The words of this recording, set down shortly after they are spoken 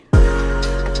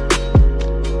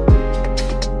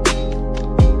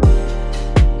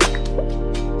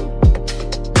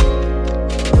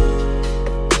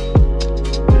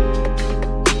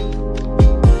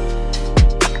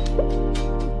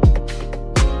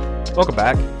Welcome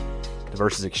back to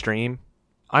Versus Extreme.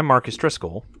 I'm Marcus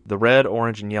Driscoll, the red,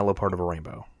 orange, and yellow part of a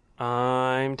rainbow.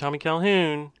 I'm Tommy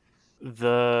Calhoun,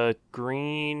 the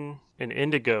green and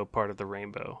indigo part of the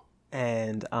rainbow.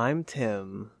 And I'm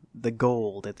Tim, the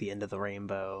gold at the end of the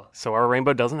rainbow. So our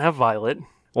rainbow doesn't have violet.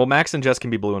 Well, Max and Jess can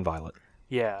be blue and violet.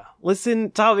 Yeah.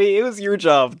 Listen, Tommy, it was your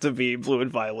job to be blue and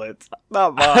violet,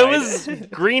 not mine. I was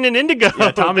green and indigo.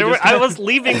 Yeah, Tommy I was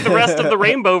leaving the rest of the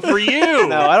rainbow for you.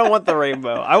 No, I don't want the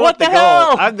rainbow. I What want the the hell?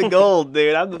 gold. I'm the gold,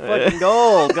 dude. I'm the fucking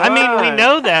gold. Come I mean, we on.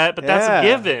 know that, but that's Yeah. a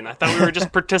given. I thought we were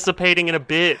just participating in a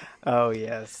bit. Oh,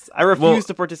 yes. I refuse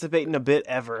to participate in a bit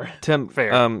ever. Tim,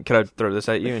 Fair. Can I throw this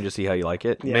at you and just see how you like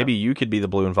it? Yeah. Maybe you could be the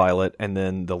blue and violet, and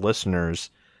then the listeners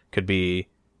could be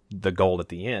the gold at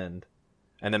the end.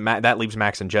 And then that leaves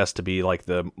Max and Jess to be like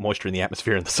the moisture in the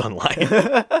atmosphere and the sunlight.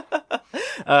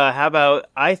 How about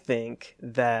I think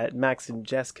that Max and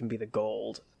Jess can be the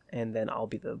gold, and then I'll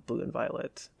be the blue and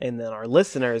violet. And then our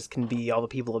listeners can be all the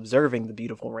people observing the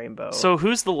beautiful rainbow. So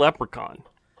who's the leprechaun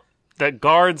that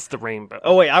guards the rainbow?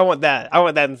 Oh, wait, I want that. I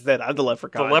want that instead. I'm the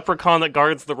leprechaun. The leprechaun that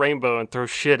guards the rainbow and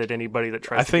throws shit at anybody that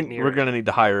tries I to think get near we're it. going to need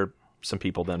to hire some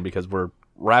people then, because we're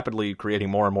rapidly creating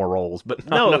more and more roles, but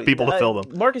not enough people to fill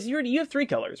them. Marcus, you have 3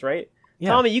 colors, right?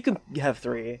 Yeah. Tommy, you can have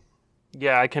 3.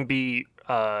 Yeah, I can be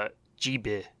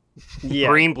GB. Yeah.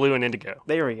 Green, blue, and indigo.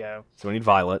 There we go. So we need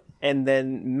violet. And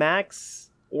then Max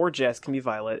or Jess can be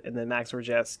violet, and then Max or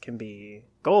Jess can be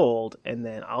gold, and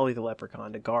then I'll be the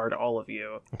leprechaun to guard all of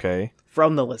you Okay.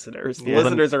 from the listeners. The Well,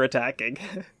 listeners are attacking.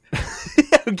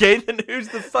 Okay, then who's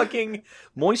the fucking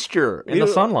moisture in We the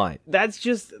don't- sunlight? That's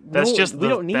just we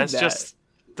don't need that's that. just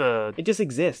the It just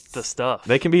exists. the stuff.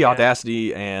 They can be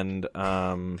Audacity and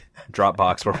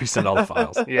Dropbox, where we send all the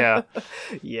files. Yeah.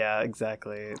 Yeah,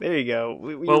 exactly. There you go.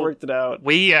 We Well, worked it out.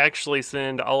 We actually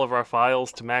send all of our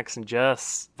files to Max and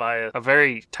Jess via a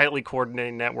very tightly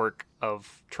coordinated network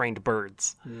of trained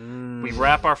birds. We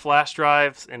wrap our flash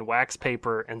drives in wax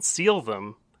paper and seal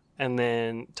them, and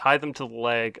then tie them to the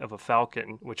leg of a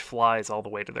falcon, which flies all the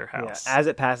way to their Yeah, house. as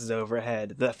it passes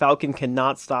overhead. The falcon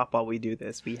cannot stop while we do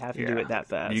this. We have to do Yeah. it that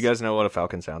fast. Do you guys know what a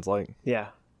falcon sounds like? Yeah.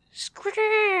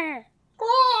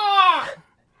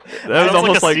 That Sounds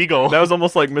like a seagull. That was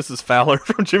almost like Mrs. Fowler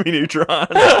from Jimmy Neutron.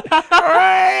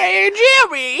 Hey,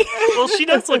 Jimmy! Well, she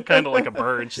does look kind of like a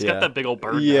bird. She's Yeah. got that big old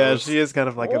bird Yeah, nose. she is kind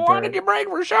of like a What bird. did you bring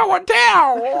for show and tell?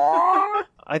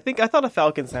 I thought a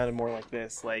falcon sounded more like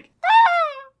this, like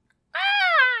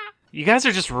You guys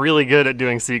are just really good at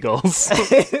doing seagulls.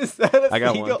 Is that a I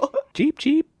got seagull? one. Jeep,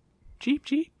 Jeep, Jeep,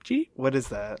 Jeep, Jeep. What is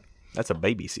that? That's a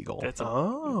baby seagull. It's a-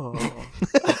 Oh.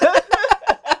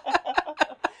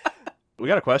 We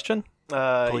got a question?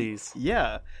 Please.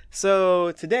 Yeah.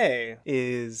 So today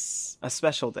is a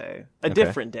special day, a Okay.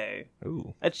 different day.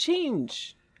 Ooh. A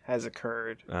change has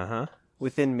occurred Uh-huh.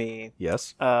 within me.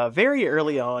 Yes. Very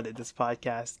early on in this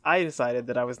podcast, I decided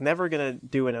that I was never going to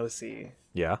do an OC.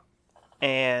 Yeah.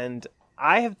 And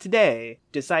I have today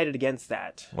decided against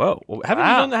that. Whoa. Well, have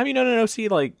Wow. you done an OC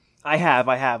like? I have,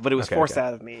 but it was Okay, forced okay.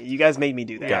 out of me. You guys made me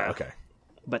do that. Yeah. Okay.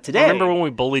 But today, Remember when we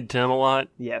bullied Tim a lot?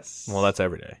 yes. Well, that's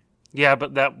every day. Yeah,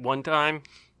 but that one time,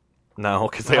 No,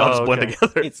 because they all Oh, just blend okay.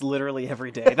 together. It's literally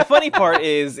every day. The funny part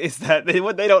is that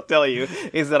what they don't tell you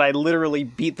is that I literally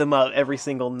beat them up every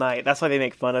single night. That's why they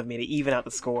make fun of me to even out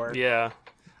the score. yeah,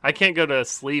 I can't go to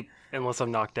sleep unless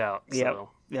I'm knocked out. So.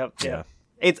 Yep. Yeah.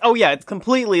 It's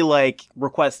completely like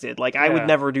requested. Like I would Yeah.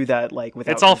 never do that like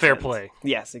without It's all fair consent. play.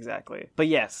 Yes, exactly. But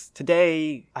yes,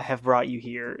 today I have brought you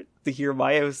here to hear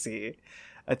my OC.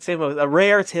 A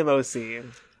rare Tim OC.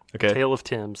 Okay. Tale of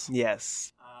Tim's.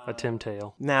 Yes. A Tim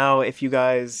tale. Now, if you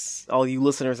guys, all you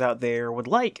listeners out there, would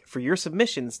like for your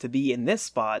submissions to be in this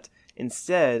spot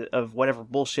instead of whatever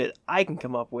bullshit I can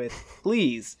come up with,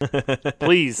 please.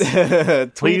 Please,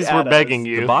 tweet please, at we're us. begging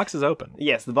you. The box is open.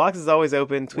 Yes, the box is always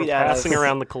open. Tweet We're at passing us.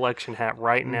 around the collection hat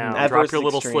right now. Adverse Drop your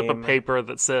little Extreme. slip of paper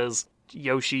that says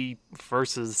Yoshi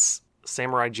versus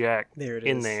Samurai Jack There it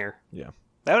in is. there. Yeah.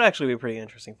 That would actually be a pretty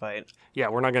interesting fight. Yeah,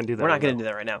 we're not going to do that. We're not right going to now.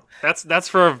 do that right now. That's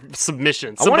for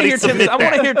submission. I want to Somebody submit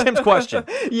that. hear Tim's question.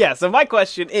 Yeah, so my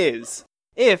question is,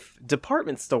 if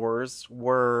department stores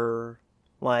were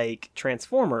like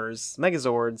Transformers,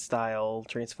 Megazord style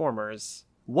Transformers,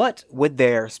 what would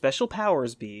their special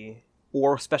powers be,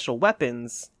 or special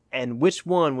weapons, and which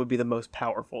one would be the most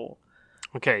powerful?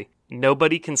 Okay,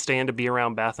 nobody can stand to be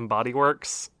around Bath and Body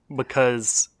Works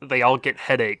because they all get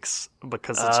headaches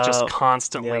because it's just Oh,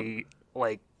 constantly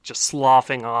like just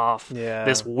sloughing off Yeah.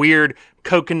 this weird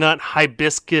coconut,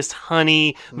 hibiscus,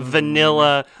 honey,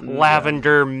 vanilla,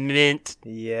 lavender, mint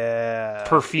Yeah.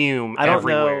 perfume I don't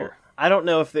everywhere. know. I don't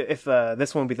know if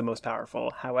this one would be the most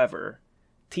powerful. However,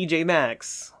 TJ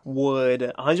Maxx would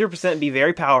 100% be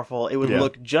very powerful. It would Yeah.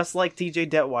 look just like TJ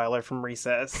Detweiler from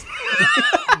Recess,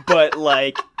 but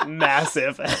like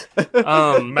massive.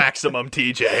 Maximum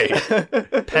TJ.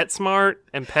 PetSmart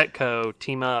and Petco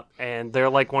team up, and they're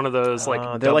like one of those like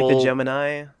they're like the double-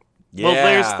 Gemini. Yeah. Well,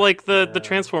 there's like the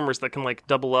Transformers that can like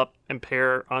double up and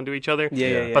pair onto each other.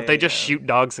 Yeah. But they just shoot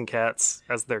dogs and cats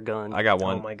as their gun. I got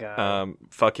one. Oh my God.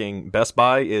 Fucking Best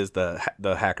Buy is the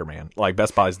hacker man. Like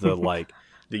Best Buy's the like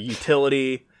the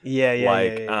utility.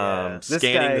 Yeah. This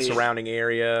Scanning guy- the surrounding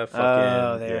area.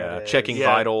 Fucking there it is. checking Yeah.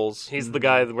 vitals. He's the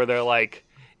guy where they're like,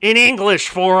 in English,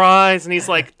 4 eyes, and he's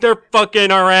like, they're fucking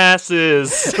our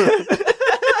asses.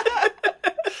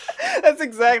 That's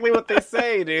exactly what they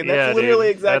say, dude. That's Yeah, literally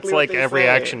dude. exactly That's what like they every say.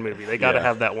 action movie. They got to Yeah.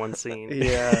 have that one scene.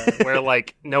 Yeah. Where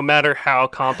like no matter how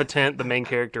competent the main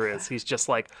character is, he's just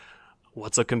like,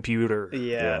 what's a computer?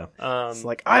 Yeah. Yeah. It's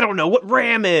like, I don't know what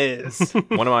RAM is.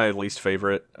 One of my least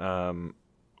favorite internet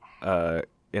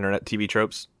TV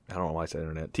tropes. I don't know why I said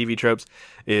internet TV tropes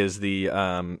is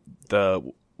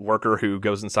the worker who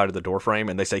goes inside of the door frame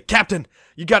and they say, "Captain,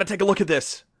 you got to take a look at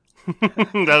this." That's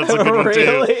a good one too.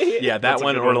 Really? Yeah, that That's a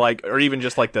one, good or one. like, or even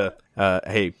just like the,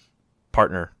 hey,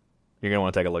 partner, you're gonna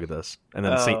want to take a look at this, and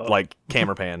then scene, like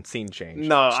camera pan, scene change,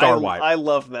 No, star wipe. I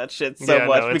love that shit so Yeah,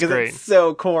 much no, it's because great. it's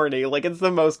so corny. Like, it's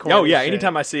the most corny Oh yeah, shit.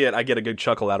 anytime I see it, I get a good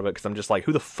chuckle out of it because I'm just like,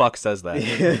 who the fuck says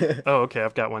that? Oh, okay,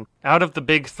 I've got one. Out of the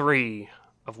big three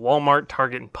of Walmart,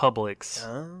 Target, and Publix,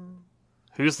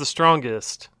 who's the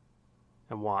strongest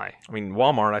and why? I mean,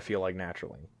 Walmart, I feel like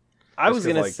naturally. I was Just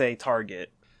 'cause, gonna like- say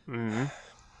Target.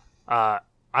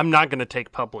 I'm not going to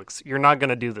take Publix. You're not going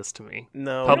to do this to me.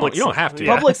 No, Publix. You don't have to.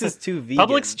 Yeah. Publix is too vegan.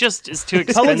 Publix just is too Publix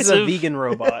expensive. is a vegan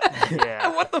robot. Yeah.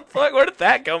 What the fuck? Where did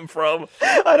that come from?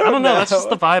 I I don't know. That's just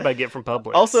the vibe I get from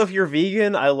Publix. Also, if you're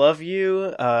vegan, I love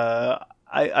you.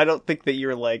 I don't think that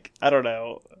you're like, I don't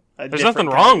know. There's nothing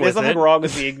wrong with There's nothing it. wrong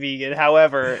with being vegan.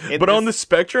 However, But on the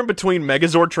spectrum between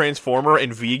Megazord Transformer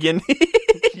and vegan,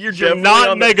 you're you're definitely not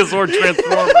on the- Megazord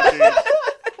Transformer, dude.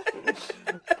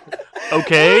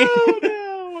 Okay.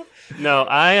 No,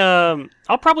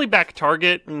 I'll probably back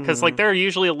Target because like they're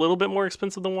usually a little bit more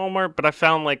expensive than Walmart, but I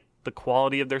found like the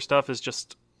quality of their stuff is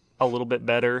just a little bit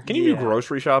better. Can you do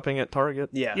grocery shopping at Target?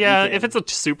 Yeah. Yeah, you can. if it's a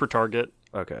super Target.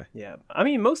 Okay. Yeah. I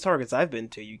mean, most Targets I've been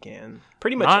to, you can.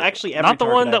 Pretty much, Not, actually, every not the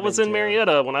Target one that I've was been in to.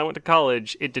 Marietta when I went to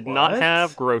college. It did not What?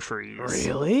 have groceries.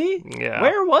 Really? Yeah.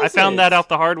 Where was I found it? that out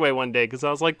the hard way one day because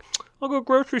I was like, I'll go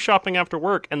grocery shopping after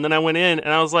work. And then I went in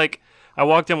and I was like, I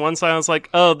walked in one side and I was like,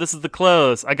 oh, this is the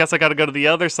clothes. I guess I got to go to the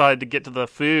other side to get to the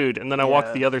food. And then I walked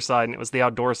to the other side and it was the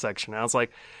outdoor section. And I was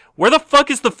like, where the fuck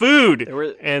is the food?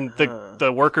 were- And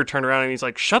the worker turned around and he's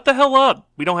like, shut the hell up.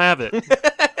 We don't have it.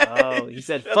 Oh, he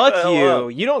said, fuck hell you.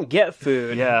 up. You don't get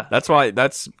food. Yeah. That's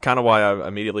kind of why I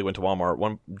immediately went to Walmart.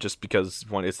 One, just because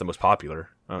it's the most popular.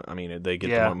 I mean, they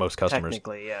get Yeah, the most customers.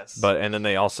 Technically, yes. And then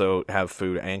they also have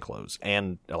food and clothes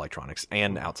and electronics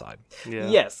and outside. Yeah.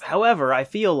 Yes. However, I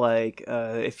feel like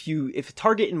if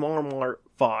Target and Walmart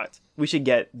fought, we should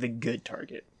get the good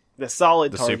Target. The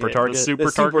solid The Target. super Target? The super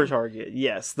The super Target? Target.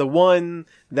 Yes. The one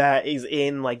that is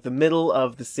in like the middle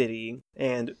of the city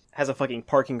and has a fucking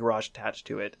parking garage attached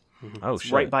to it. Oh, It's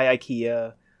shit. right by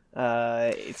IKEA.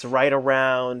 It's right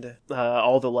around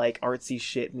all the like artsy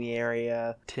shit in the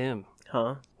area. Tim,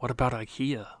 Huh? what about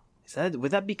IKEA?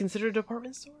 Would that be considered a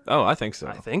department store? Oh, I think so.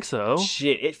 I think so.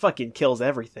 Shit, it fucking kills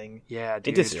everything. Yeah, It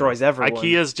dude. destroys everyone.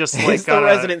 IKEA's just It's like the got a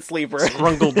resident sleeper.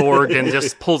 Grungeldorg and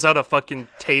just pulls out a fucking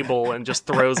table and just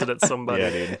throws it at somebody. Yeah,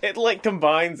 dude. It like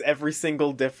combines every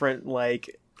single different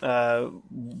like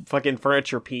fucking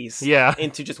furniture piece Yeah.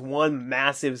 into just one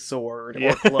massive sword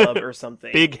Yeah. or club or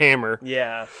something. Big hammer.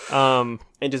 Yeah. Um,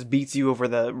 And just beats you over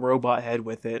the robot head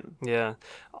with it. yeah.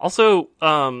 Also,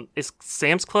 is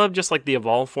Sam's Club just like the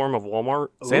evolved form of Walmart?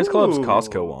 Sam's Club's Ooh.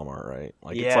 Costco Walmart, right?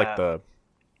 Like it's Yeah. like the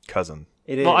cousin.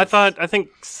 It is. Well, I think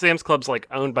Sam's Club's like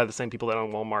owned by the same people that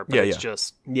own Walmart, but Yeah, it's yeah.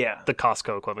 just Yeah. the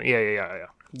Costco equivalent. Yeah.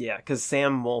 Yeah, because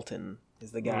Sam Moulton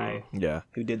is the guy Yeah.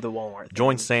 who did the Walmart thing.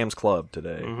 Join Sam's Club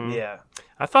today. Mm-hmm. Yeah.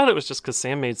 I thought it was just because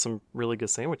Sam made some really good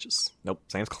sandwiches. Nope,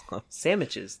 Sam's Club.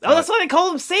 Sandwiches. Oh, that's why they call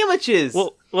them sandwiches!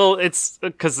 Well, it's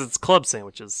because it's club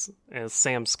sandwiches and it's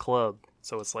Sam's Club,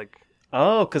 so it's like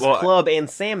oh, because Well, club and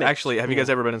sandwich. Actually, have you guys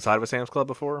ever been inside of a Sam's Club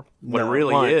before? What No. it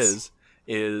really Once.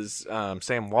 is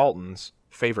Sam Walton's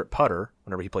favorite putter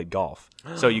whenever he played golf.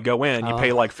 So you go in, you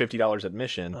pay like $50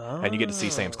 admission, and you get to see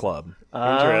Sam's Club.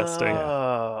 Interesting.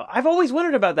 I've always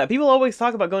wondered about that. People always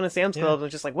talk about going to Sam's Club and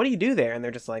it's just like, what do you do there? And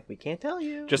they're just like, we can't tell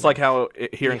you. Just like how here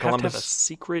you in have to have a Columbus,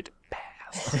 secret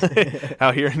pass.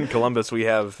 how here in Columbus we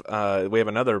have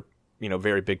another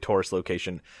very big tourist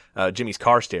location, Jimmy's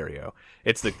Car Stereo.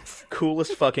 It's the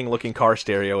coolest fucking looking car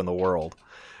stereo in the world.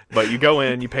 But you go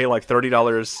in, you pay like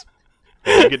 $30,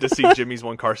 and you get to see Jimmy's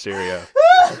one car stereo.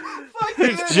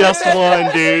 It's just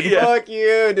one, dude. Yeah. Fuck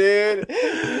you, dude.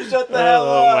 Shut the hell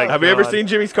Oh up. my Have you ever God. seen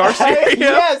Jimmy's Car Stereo?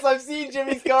 Yes, I've seen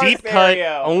Jimmy's Car Deep cut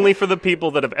Stereo. only for the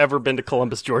people that have ever been to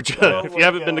Columbus, Georgia. Oh If my you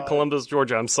haven't been to God. Columbus,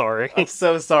 Georgia, I'm sorry. I'm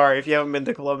so sorry if you haven't been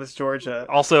to Columbus, Georgia.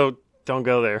 Also, don't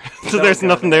go there. Don't There's go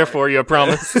nothing there. there for you, I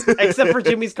promise. Except for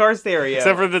Jimmy's Car Stereo.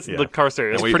 Except for this, Yeah. the car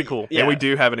stereo. It's And we- pretty cool. Yeah. And we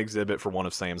do have an exhibit for one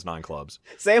of Sam's 9 clubs.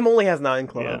 Sam only has 9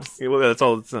 clubs. Yeah, well, that's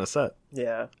all that's in a set.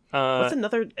 Yeah. Uh, What's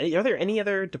another? Are there any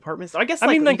other departments? I guess I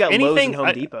mean, you like got Lowe's anything. and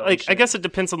Home Depot. and I shit. guess it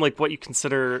depends on like what you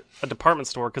consider a department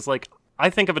store. Because like I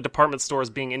think of a department store as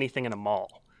being anything in a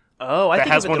mall Oh, I that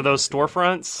think has of one a of those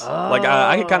storefronts. Like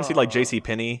I can kind of see like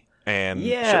JCPenney and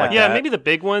shit like yeah, that. maybe the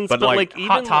big ones, But, but like, even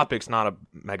Hot Topic's not a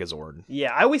Megazord.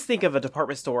 Yeah, I always think of a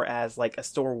department store as like a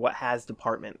store what has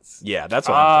departments. Yeah, that's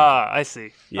what I'm I see.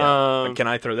 thinking. Yeah. Um, Can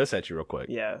I throw this at you real quick?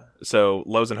 Yeah. So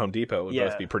Lowe's and Home Depot would Yeah.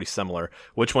 both be pretty similar.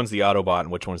 Which one's the Autobot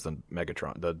and which one's the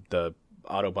Megatron? The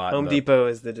Autobot. Home and the Depot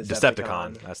is the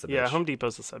Decepticon. That's the yeah, bitch. Home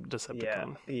Depot's a Yeah.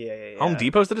 Decepticon. Yeah. Home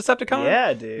Depot's the Decepticon?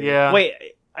 Yeah, dude. Yeah. Wait,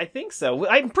 I think so.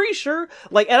 I'm pretty sure.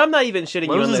 Like, and I'm not even shitting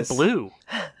you Lowe's on is this. blue.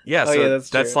 Yeah, Oh, so yeah, that's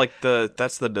true. like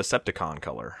that's the Decepticon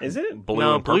color. Is it? Blue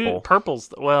No, and purple?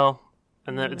 Purple's well,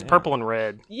 and then it's purple and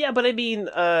red. Yeah, but I mean,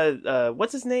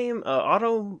 what's his name?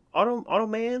 Auto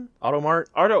Man? Automart?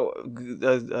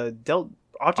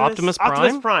 Optimus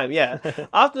Prime, yeah.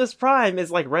 Optimus Prime is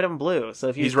like red and blue. So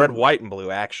if you He's red, white, and blue,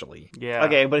 actually. Yeah.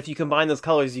 Okay, but if you combine those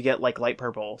colors, you get like light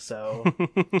purple. So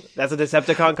that's a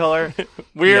Decepticon color.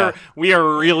 We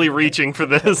are really reaching for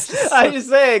this. I'm just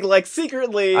saying, like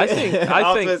secretly, I think-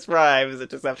 Optimus Prime is a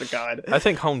Decepticon. I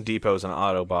think Home Depot's an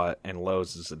Autobot and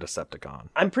Lowe's is a Decepticon.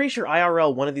 I'm pretty sure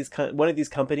IRL one of these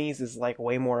companies is like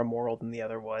way more immoral than the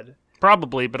other one.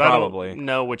 Probably, but Probably. I don't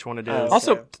know which one it is. Oh,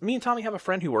 Also, Okay. me and Tommy have a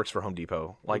friend who works for Home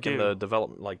Depot, like in do. the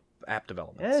development, like app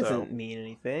development. That so- doesn't mean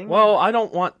anything. well, I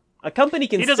don't want. a company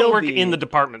can He doesn't still work be, in the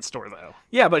department store though.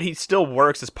 Yeah, but he still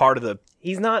works as part of the.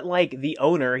 He's not like the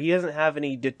owner. He doesn't have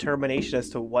any determination as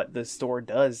to what the store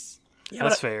does. Yeah,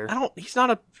 That's but fair. I don't. He's not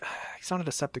a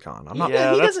Decepticon. I'm not.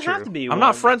 Yeah, he that's doesn't have true. to be. I'm one.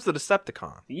 not friends with the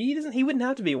Decepticon. He doesn't. He wouldn't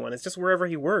have to be one. It's just wherever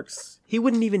he works. He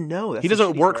wouldn't even know. That's He the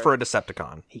doesn't shitty work part. for a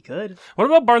Decepticon. He could. What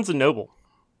about Barnes and Noble?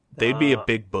 They'd be a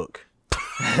big book.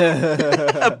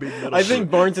 I think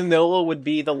Barnes and Noble would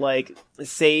be the like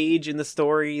sage in the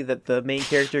story that the main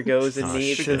character goes and Oh,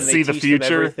 meets shit. and they See the teach them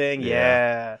future? everything.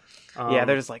 Yeah. Um, Yeah,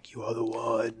 they're just like, you are the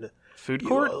one. Food You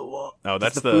court. are the one. Oh,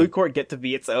 that's Does the. the food court get to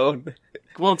be its own?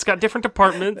 Well, it's got different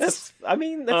departments. That's. I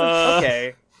mean, that's Uh,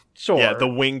 okay. Sure. Yeah, the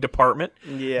wing department.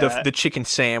 Yeah. The chicken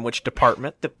sandwich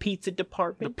department. The pizza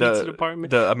department. The pizza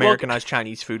department. The Americanized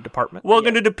Chinese food department.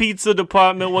 Welcome to the pizza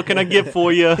department. What can I get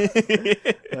for you?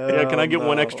 Yeah, can I Oh, get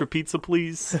one no. extra pizza,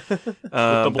 please?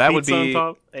 Double that would pizza on be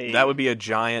top? Hey. that would be a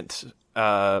giant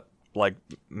like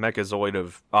mechazoid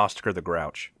of Oscar the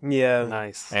Grouch. Yeah.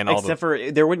 Nice. And all Except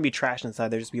for there wouldn't be trash inside.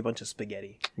 There'd just be a bunch of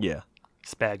spaghetti. yeah.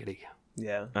 Spaghetti.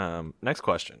 Yeah. Next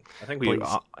question. I think we Please.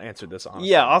 answered this honestly.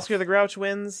 Yeah. Oscar the Grouch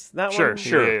wins that Sure, one.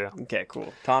 sure. Yeah. Okay.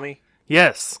 Cool. Tommy.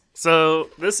 Yes. So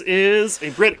this is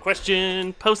a Reddit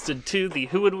question posted to the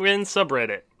Who Would Win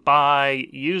subreddit by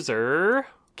user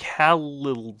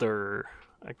Calilder.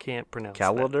 I can't pronounce that.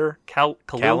 Calendar. Calilder?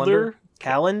 Calendar?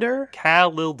 Calendar.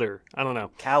 Calilder. I don't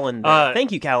know. Calendar.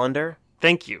 Thank you, Calendar.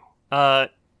 Thank you.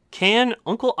 Can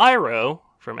Uncle Iroh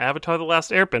from Avatar The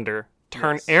Last Airbender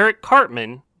turn Yes. Eric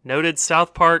Cartman, noted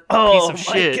South Park Oh piece of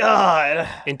my shit, god.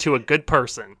 into a good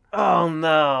person? Oh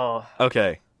no.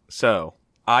 Okay, so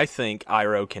I think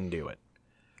Iroh can do it.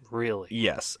 Really?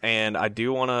 Yes, and I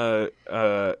do want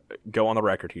to go on the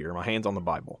record here. My hand's on the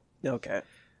Bible. Okay.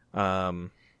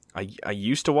 I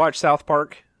used to watch South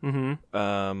Park.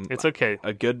 Mm-hmm. It's okay.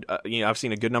 A good, I've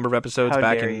seen a good number of episodes How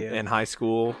back dare in, you. in high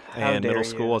school How and dare middle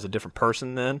school. you. I was a different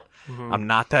person then. Mm-hmm. I'm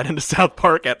not that into South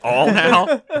Park at all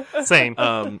now. Same.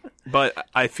 But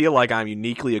I feel like I'm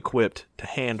uniquely equipped to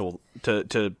handle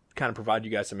to kind of provide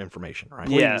you guys some information, right?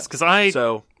 Yeah. Because I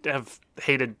So have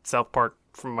hated South Park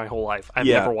from my whole life. I've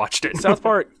Yeah. never watched it. South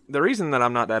Park, the reason that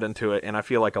I'm not that into it, and I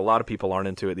feel like a lot of people aren't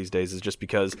into it these days, is just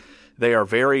because they are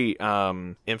very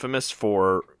infamous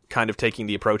for kind of taking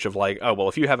the approach of like, oh, well,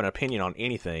 if you have an opinion on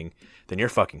anything, then you're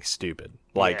fucking stupid.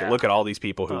 Like, Yeah. look at all these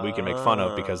people who we can make fun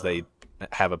of because they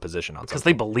have a position on Because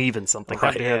something. they believe in something.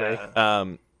 Right. How dare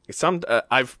they?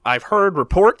 I've heard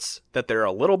reports that they're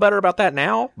a little better about that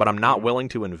now, but I'm not willing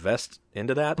to invest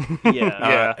into that.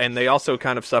 Yeah. And they also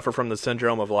kind of suffer from the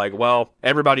syndrome of like, well,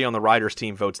 everybody on the writers'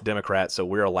 team votes Democrat, so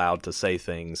we're allowed to say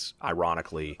things,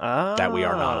 ironically, that we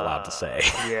are not allowed to say.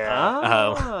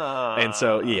 Yeah. And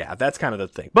so, yeah, that's kind of the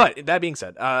thing. But that being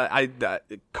said,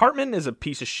 Cartman is a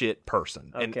piece of shit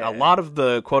person. And Okay. a lot of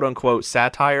the quote-unquote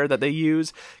satire that they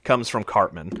use comes from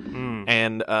Cartman.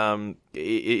 And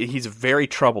he's a very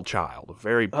troubled child, a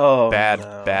very bad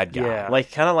guy. Yeah.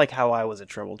 Like kind of like how I was a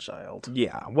troubled child.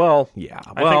 Yeah, well, yeah.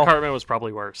 I Well, think Cartman was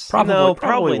probably worse.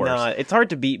 Probably worse. not. It's hard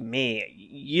to beat me.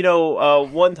 You know,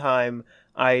 one time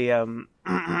I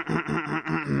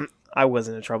I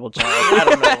wasn't a troubled child. I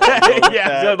don't know.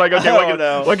 yeah, like, okay, I don't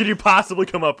know. what could you possibly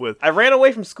come up with? I ran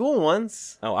away from school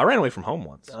once. Oh, I ran away from home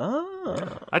once.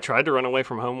 Oh. I tried to run away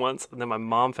from home once, and then my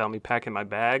mom found me packing my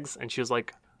bags, and she was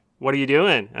like, "What are you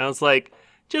doing?" And I was like,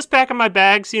 "Just packing my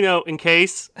bags, in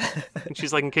case." And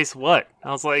she's like, "In case of what?"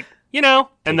 I was like,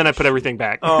 And then I put everything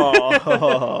back.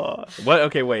 Oh. What?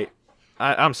 Okay, wait.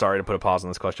 I'm sorry to put a pause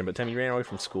on this question, but Tim, you ran away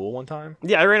from school one time?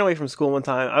 Yeah, I ran away from school one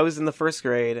time. I was in the first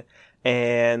grade,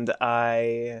 and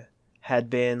I had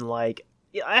been like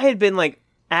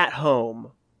at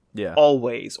home Yeah.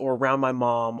 always, or around my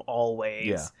mom always.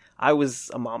 Yeah. I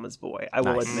was a mama's boy. I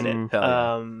will Nice. admit it. Hell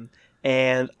yeah.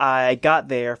 And I got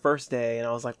there first day, and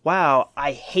I was like, "Wow,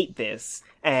 I hate this,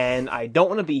 and I don't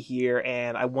want to be here,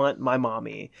 and I want my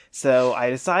mommy." So I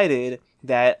decided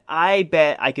that I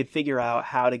bet I could figure out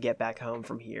how to get back home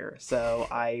from here. So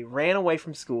I ran away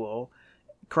from school,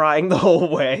 crying the whole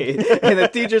way, and the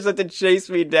teachers had to chase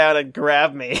me down and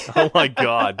grab me. Oh my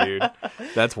god, dude.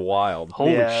 That's wild.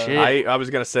 Holy Yeah. shit. I was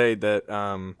going to say that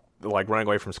like running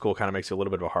away from school kind of makes you a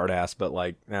little bit of a hard ass, but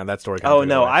like that story Oh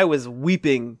no, I was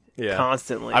weeping Yeah.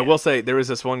 constantly. I will say there was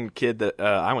this one kid that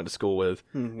I went to school with,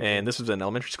 and this was in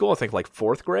elementary school, I think like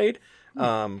 4th grade.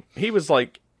 He was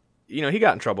like, he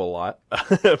got in trouble a lot.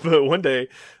 But one day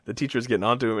the teacher was getting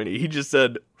onto him, and he just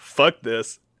said, "Fuck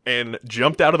this," and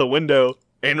jumped out of the window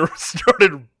and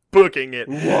started booking it.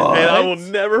 What? And I will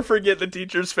never forget the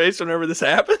teacher's face whenever this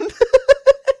happened.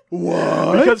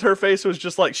 What? Because her face was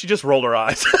just like, she just rolled her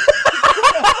eyes.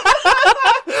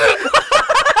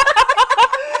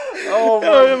 Oh my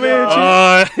Oh, man,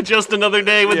 God. Just another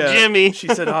day with Yeah. Jimmy. She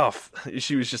said,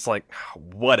 she was just like,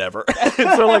 whatever. And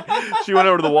so like, she went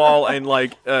over to the wall and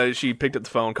like, she picked up the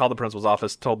phone, called the principal's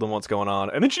office, told them what's going on,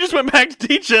 and then she just went back to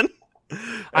teaching.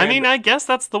 I mean, I guess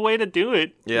that's the way to do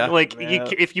it. Yeah. Like, Yeah.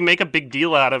 if you make a big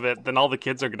deal out of it, then all the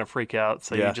kids are going to freak out.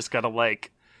 So Yeah. you just got to,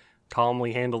 like,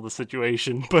 calmly handle the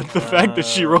situation. But the fact that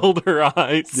she rolled her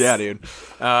eyes. Yeah, dude.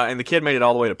 And the kid made it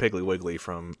all the way to Piggly Wiggly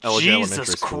from Elledge Elementary Jesus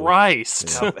School.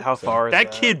 Christ. How far is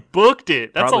That kid booked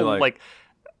it. That's Probably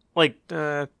like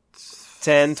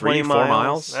 10, 20 3, 4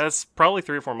 miles? that's probably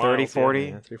 3 or 4 miles. 30, yeah. 40?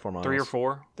 Yeah, 3 or 4 miles. 3 or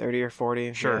 4. 30 or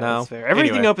 40? Sure. Yeah, No. that's fair.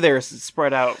 Everything Anyway. up there is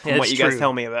spread out from It's what you guys true.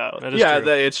 tell me about. That is Yeah,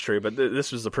 true. it's true, but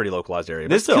this was a pretty localized area.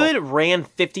 But This still. kid ran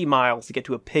 50 miles to get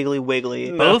to a Piggly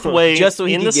Wiggly. Both ways Just so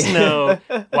he in could the get- snow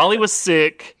while he was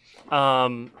sick.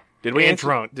 Did we and answer?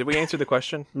 drunk. Did we answer the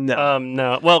question? No.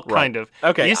 No. Well, kind of.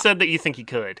 Okay. You said that you think he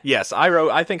could. Yes,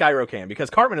 I think Iroh can,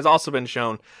 because Cartman has also been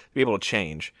shown to be able to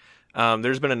change.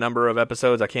 There's been a number of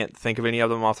episodes, I can't think of any of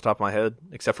them off the top of my head,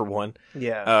 except for one,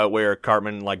 Yeah. where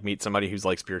Cartman like meets somebody who's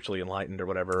like spiritually enlightened or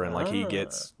whatever, and like he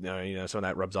gets, some of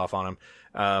that rubs off on him.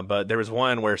 But there was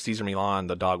one where Caesar Milan,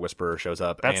 the dog whisperer, shows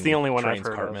up. That's and the only one I've trains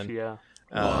heard Cartman, of. Yeah.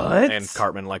 What? And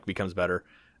Cartman like becomes better.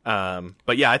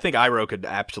 But yeah, I think Iroh could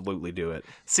absolutely do it.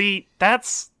 See,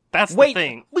 that's the Wait,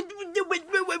 thing. wait.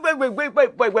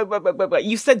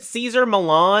 You said Caesar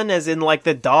Milan as in like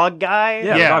the dog guy?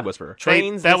 Yeah, the dog whisperer.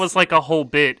 Trains that this- was like a whole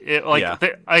bit. Yeah.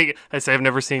 I say I've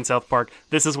never seen South Park.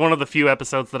 This is one of the few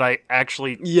episodes that I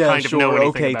actually Yeah, kind of know sure. anything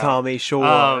Okay, about. Tommy,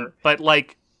 sure. But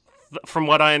like, from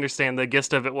what I understand, the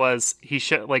gist of it was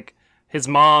his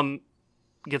mom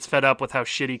gets fed up with how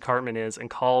shitty Cartman is and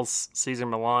calls Caesar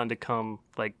Milan to come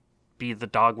like be the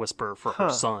dog whisperer for her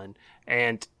son,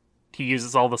 and he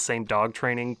uses all the same dog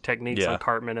training techniques Yeah. on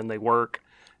Cartman, and they work,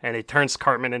 and it turns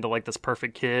Cartman into like this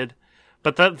perfect kid.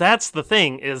 But that's the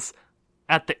thing is,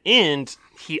 at the end,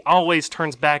 he always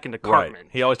turns back into Cartman. Right.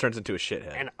 He always turns into a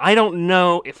shithead. And I don't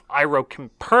know if Iroh can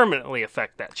permanently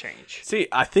affect that change. See,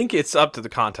 I think it's up to the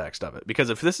context of it, because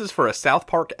if this is for a South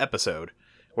Park episode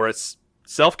where it's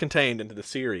self-contained into the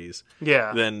series,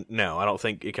 Yeah. then no, I don't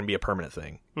think it can be a permanent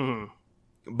thing. Mhm.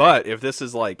 But if this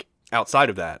is like outside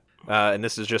of that, and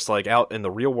this is just like out in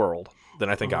the real world, then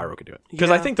I think Iroh could do it. Because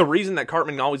I think the reason that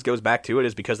Cartman always goes back to it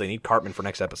is because they need Cartman for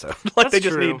next episode. Like That's they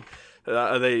just true.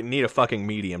 they need a fucking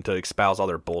medium to espouse all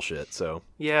their bullshit. So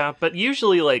Yeah, but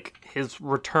usually, like, his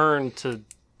return to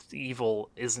evil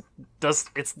it's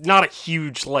not a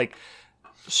huge, like,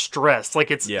 stress.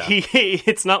 Like, it's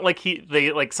it's not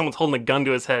like someone's holding a gun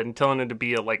to his head and telling him to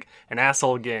be an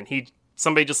asshole again.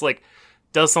 Somebody just, like,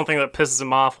 does something that pisses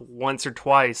him off once or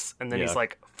twice, and then he's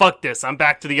like, fuck this, I'm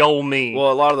back to the old me.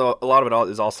 well, a lot of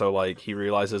it is also like he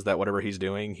realizes that whatever he's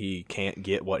doing, he can't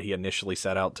get what he initially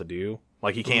set out to do.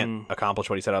 Like he can't accomplish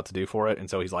what he set out to do for it, and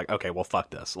so he's like, okay, well, fuck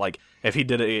this. Like if he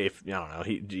did it, I don't know,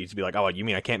 he'd be like, oh, you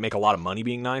mean I can't make a lot of money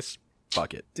being nice?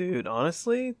 Fuck it. Dude,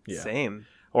 honestly, Yeah. same.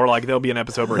 Or like there'll be an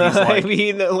episode where he's like, I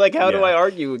mean, like, how do Yeah. I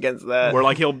argue against that? where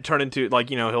like he'll turn into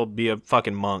he'll be a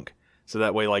fucking monk, so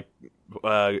that way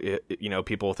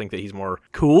people think that he's more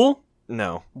Cool?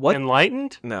 no, What?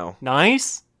 Enlightened? no,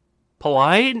 Nice?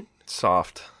 Polite?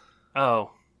 soft,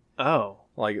 Oh. Oh.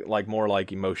 like more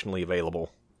like emotionally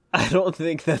available. I don't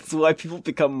think that's why people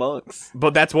become monks.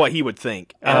 But that's what he would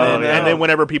think. And, Oh, then, no. and then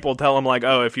whenever people tell him, like,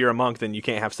 oh, if you're a monk, then you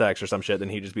can't have sex or some shit, then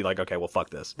he'd just be like, okay, well, fuck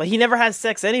this. But he never has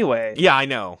sex anyway. Yeah, I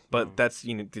know. But that's,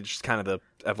 just kind of the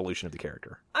evolution of the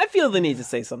character. I feel the need to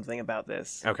say something about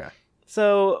this. Okay.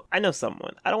 So, I know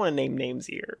someone. I don't want to name names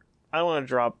here. I don't want to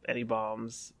drop any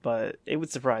bombs, but it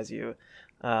would surprise you.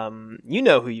 You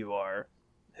know who you are,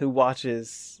 who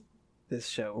watches this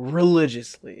show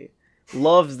religiously,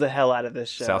 loves the hell out of this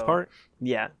show. South Park?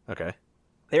 Yeah. Okay.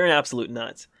 They're an absolute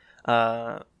nuts.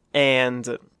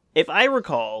 And if I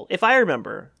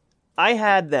remember, I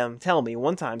had them tell me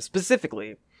one time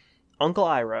specifically, Uncle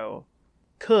Iroh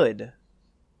could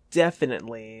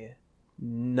definitely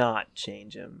not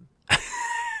change him.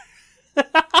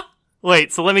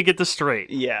 Wait, so let me get this straight.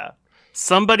 Yeah.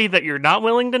 Somebody that you're not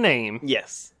willing to name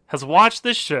Yes. has watched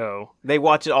this show, They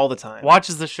watch it all the time.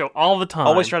 watches the show all the time,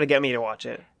 Always try to get me to watch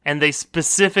it. and they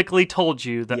specifically told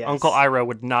you that Yes. Uncle Iroh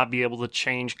would not be able to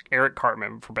change Eric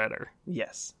Cartman for better.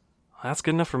 Yes. That's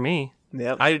good enough for me.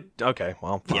 Yep. Okay,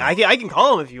 well, fine. Yeah, I can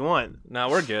call him if you want. No,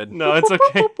 we're good. No, it's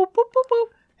okay.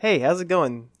 Hey, how's it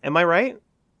going? Am I right?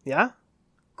 Yeah?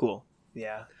 Cool.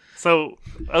 Yeah. So,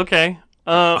 okay.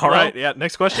 All right, yeah,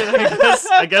 next question.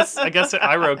 I guess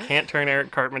Iroh can't turn Eric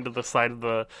Cartman to the side of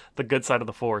the good side of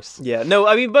the Force. Yeah, no,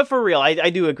 I mean, but for real, I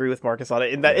do agree with Marcus on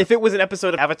it. In that if it was an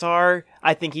episode of Avatar,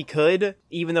 I think he could,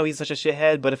 even though he's such a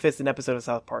shithead. But if it's an episode of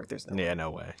South Park, there's no. Yeah,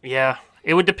 no way. Yeah,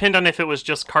 it would depend on if it was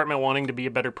just Cartman wanting to be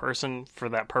a better person for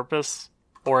that purpose,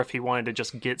 or if he wanted to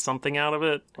just get something out of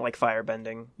it. Like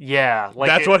firebending. Yeah, like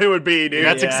That's what it would be, dude.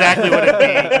 That's Yeah. exactly what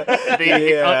it'd be.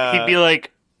 Yeah. He'd be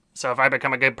like, "So if I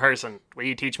become a good person, will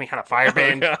you teach me how to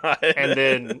firebend?" And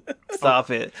then Stop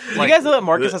it. Like- you guys know that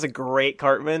Marcus has a great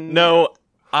Cartman? No,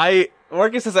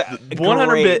 Marcus has a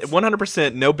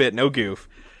 100%, no bit, no goof.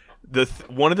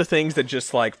 One of the things that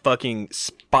just like fucking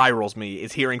spirals me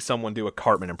is hearing someone do a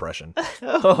Cartman impression.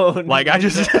 Oh, Like I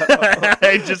just,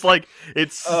 I just like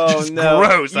it's just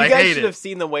gross. You I guys hate should it. have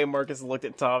seen the way Marcus looked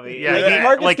at Tommy. Yeah, like, he-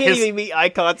 Marcus like can't his- even make eye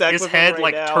contact his with head him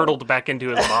like right now. turtled back into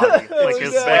his body. Like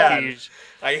his God. huge.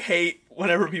 I hate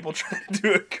whenever people try to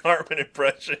do a Cartman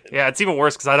impression. Yeah, it's even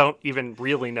worse because I don't even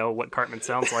really know what Cartman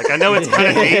sounds like. I know it's kind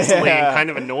of nasally and kind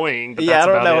of annoying, but Yeah, that's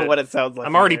I don't about know it. what it sounds like.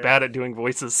 I'm already either. bad at doing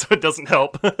voices, so it doesn't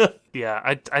help.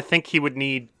 Yeah, I think he would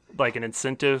need like an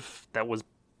incentive that was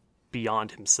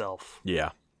beyond himself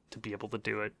Yeah. to be able to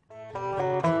do it.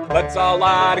 Let's all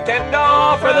light a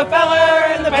candle for the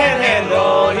feller in the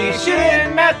panhandle. He's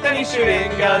shooting meth and he's shooting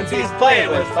guns. He's playing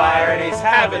with fire and he's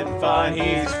having fun.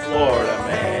 He's Florida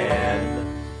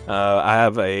Man. I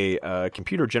have a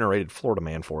computer-generated Florida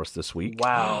man for us this week.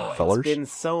 Wow, fellers. it's been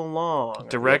so long.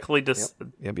 Directly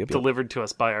Yep. delivered to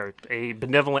us by a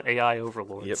benevolent AI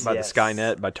overlords. Yep, by Yes. the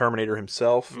Skynet, by Terminator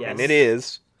himself. Yes. And it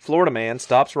is Florida man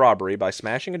stops robbery by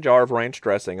smashing a jar of ranch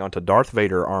dressing onto Darth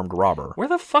Vader armed robber. Where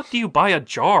the fuck do you buy a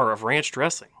jar of ranch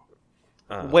dressing?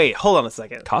 Wait, hold on a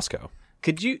second. Costco.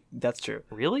 Could you? That's true.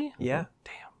 Really? Yeah.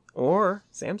 Damn. Or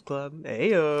Sam's Club.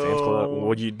 Ayo. Sam's Club.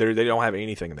 Well, they don't have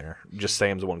anything there. Just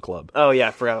Sam's one club. Oh yeah,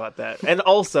 I forgot about that. And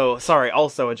also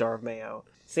a jar of mayo.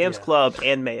 Sam's Yeah. Club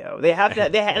and mayo. They have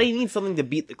that. They need something to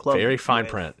beat the club. Very fine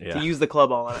with, print, yeah. To use the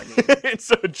club on. I mean. It's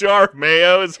a jar of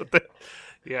mayo. Is what the...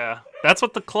 Yeah, that's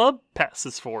what the club pass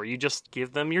is for. You just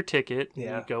give them your ticket. And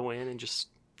Yeah. you go in and just.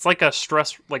 It's like those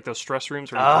stress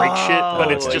rooms where you break shit,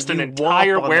 but it's just an you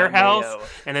entire womp on that warehouse, mayo.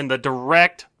 and in the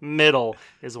direct middle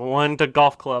is one to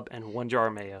golf club and one jar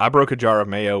of mayo. I broke a jar of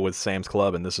mayo with Sam's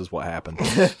Club, and this is what happened.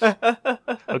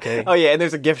 Okay. Oh yeah, and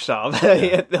there's a gift shop.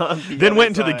 Then went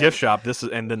into the gift shop.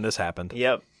 And then this happened.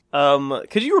 Yep.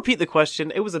 Could you repeat the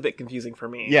question? It was a bit confusing for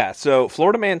me. Yeah, so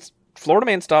Florida man Florida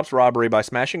man stops robbery by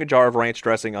smashing a jar of ranch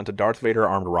dressing onto Darth Vader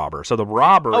armed robber. So the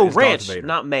robber is ranch, Darth Vader.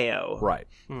 not mayo. Right.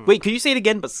 Wait, could you say it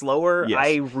again, but slower? Yes.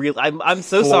 I'm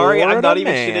so sorry. I'm not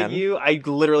even Florida man shitting you. I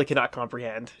literally cannot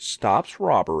comprehend. Stops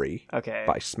robbery Okay.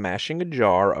 by smashing a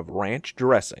jar of ranch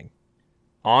dressing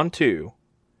onto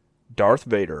Darth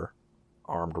Vader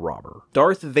armed robber.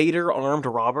 Darth Vader armed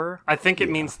robber? I think it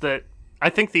means that. I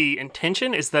think the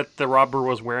intention is that the robber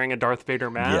was wearing a Darth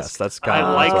Vader mask. Yes, that's I kind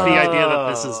of like what- the idea that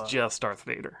this is just Darth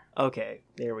Vader. Okay,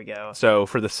 there we go. So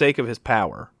for the sake of his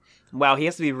power, Wow, he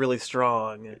has to be really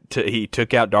strong. he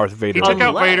took out Darth Vader. He took out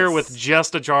Unless- Vader with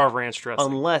just a jar of ranch dressing.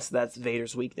 Unless that's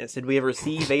Vader's weakness. Did we ever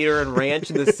see Vader and Ranch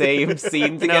in the same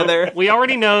scene No, together? we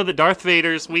already know that Darth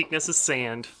Vader's weakness is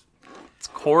sand. It's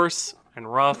coarse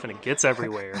and rough, and it gets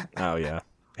everywhere. Oh yeah,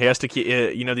 he has to keep.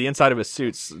 The inside of his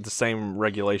suit's the same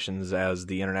regulations as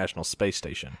the International Space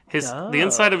Station. The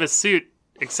inside of his suit,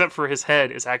 except for his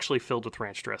head, is actually filled with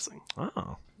ranch dressing.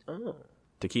 Oh.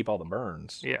 To keep all the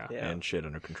burns. Yeah. And shit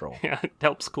under control. Yeah, it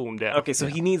helps cool him down. Okay, so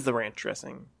he needs the ranch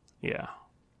dressing. Yeah.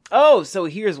 Oh, so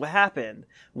here's what happened.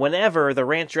 Whenever the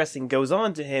ranch dressing goes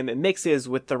on to him, it mixes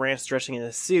with the ranch dressing in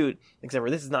his suit, except for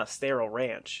this is not sterile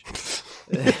ranch.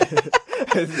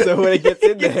 So when it gets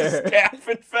in there... Staph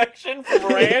infection from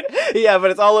ranch? Yeah,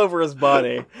 but it's all over his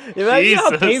body. Imagine how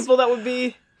Jesus. painful that would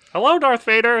be. Hello, Darth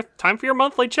Vader. Time for your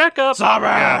monthly checkup.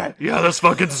 Sorry. Yeah, this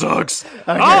fucking sucks.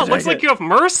 Oh, looks like you have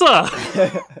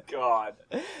MRSA. God.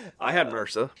 I had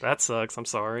MRSA. That sucks. I'm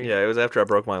sorry. Yeah, it was after I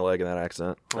broke my leg in that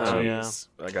accident. Oh, yeah.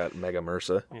 I got mega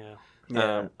MRSA.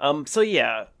 Yeah. So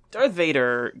yeah, Darth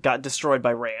Vader got destroyed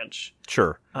by ranch.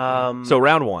 Sure. Um, So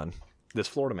round one, this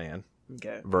Florida man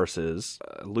okay. versus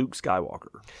Luke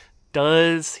Skywalker.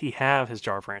 Does he have his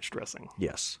jar of ranch dressing?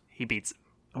 Yes. He beats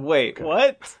him. Wait,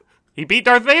 what? He beat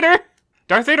Darth Vader.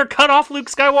 Darth Vader cut off Luke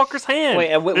Skywalker's hand. Wait,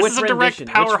 and this which is a direct rendition?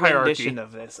 power Which hierarchy. rendition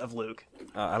of this of Luke?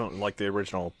 I don't like the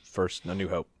original first A New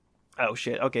Hope. Oh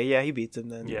shit. Okay, yeah, he beats him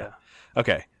then. Yeah.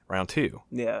 Okay, round two,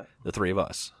 Yeah. the three of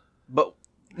us. But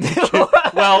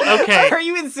Well, okay. Are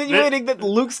you insinuating that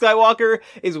Luke Skywalker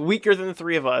is weaker than the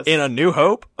three of us? In A New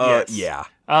Hope? Yes. Yeah.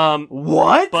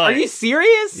 What? But- Are you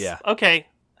serious? Yeah. Okay.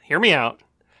 Hear me out.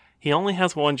 He only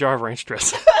has one jar of ranch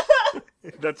dressing.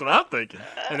 That's what I'm thinking.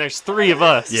 And there's three of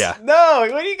us. Yeah. No,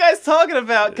 what are you guys talking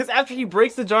about? Because after he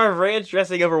breaks the jar of ranch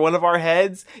dressing over one of our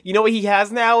heads, you know what he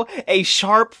has now? A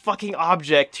sharp fucking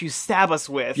object to stab us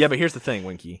with. Yeah, but here's the thing,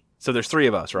 Winky. So there's three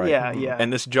of us, right? Yeah, yeah.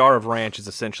 And this jar of ranch is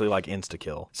essentially like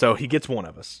insta-kill. So he gets one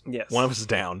of us. Yes. One of us is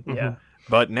down. Yeah.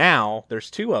 But now there's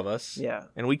two of us. Yeah.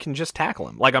 And we can just tackle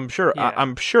him. Like I'm sure Yeah.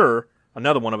 I'm sure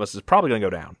another one of us is probably going to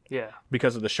go down Yeah.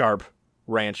 because of the sharp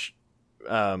ranch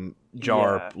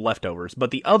jar Yeah. leftovers.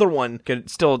 But the other one could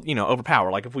still,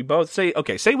 overpower. Like if we both say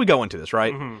we go into this,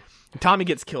 right? Tommy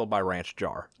gets killed by ranch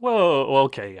jar. Whoa. Well,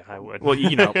 okay. Yeah, I would. Well,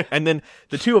 and then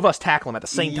the two of us tackle him at the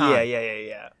same time.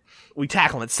 Yeah. We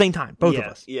tackle him at the same time, both of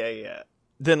us. Yeah.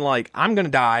 Then I'm gonna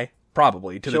die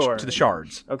probably to Sure. the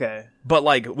shards. Okay. But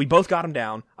we both got him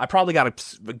down. I probably got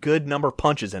a good number of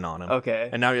punches in on him. Okay.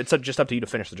 And now it's just up to you to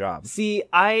finish the job. See,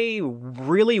 I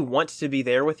really want to be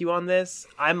there with you on this.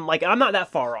 I'm not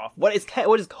that far off. What is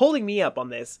holding me up on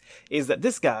this is that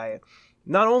this guy,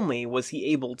 not only was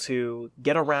he able to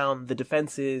get around the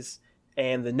defenses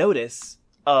and the notice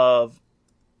of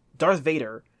Darth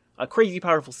Vader, a crazy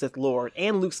powerful Sith Lord,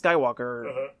 and Luke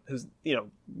Skywalker, who's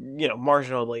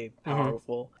marginally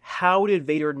powerful. How did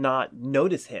Vader not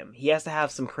notice him? He has to have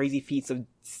some crazy feats of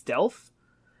stealth.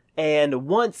 And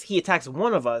once he attacks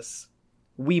one of us,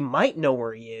 we might know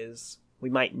where he is.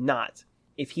 We might not.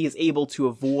 If he is able to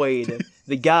avoid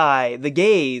the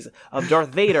gaze of Darth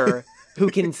Vader, who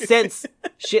can sense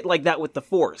shit like that with the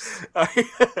Force.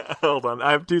 Hold on,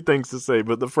 I have two things to say,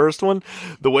 but the first one,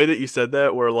 the way that you said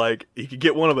that, where he could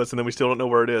get one of us and then we still don't know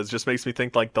where it is, just makes me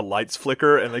think the lights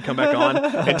flicker and they come back on,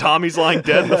 and Tommy's lying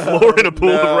dead on the floor in a pool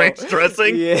of ranch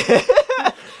dressing. Yeah.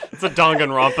 It's a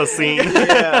Danganronpa scene.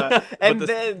 Yeah. And But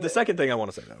then the second thing I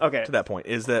want to say, though, Okay. to that point,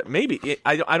 is that maybe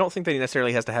I don't think that he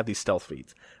necessarily has to have these stealth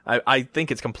feats. I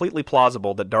think it's completely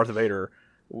plausible that Darth Vader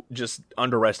just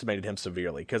underestimated him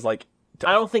severely, because I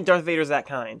don't think Darth Vader's that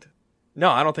kind. no,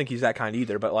 I don't think he's that kind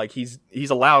either. But he's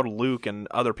allowed Luke and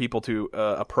other people to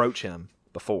approach him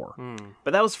before.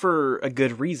 But that was for a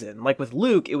good reason. Like with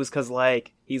Luke, it was because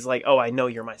he's like, oh, I know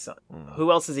you're my son.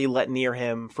 Who else has he let near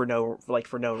him for no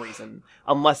reason?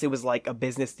 Unless it was a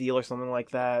business deal or something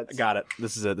like that. Got it.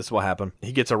 This is it. This is what happened.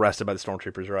 He gets arrested by the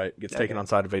stormtroopers, right? Gets taken on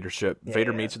side of Vader's ship.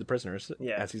 Vader yeah. meets with the prisoners,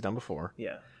 Yeah. as he's done before.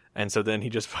 Yeah. And so then he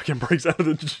just fucking breaks out of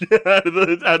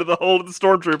the hold of the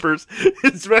stormtroopers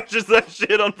and smashes that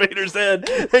shit on Vader's head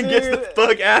and gets the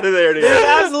fuck out of there, dude. There's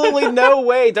absolutely no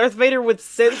way Darth Vader would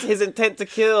sense his intent to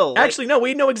kill. Actually, no,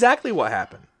 we know exactly what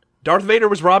happened. Darth Vader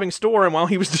was robbing a store, and while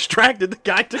he was distracted, the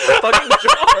guy took the fucking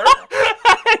jar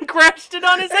and crashed it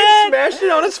on his and head. smashed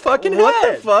it on his fucking What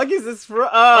head. the fuck is this from?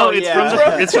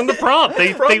 It's from the prompt.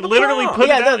 They the literally prompt. put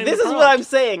Yeah, it no, out in this the is prompt. what I'm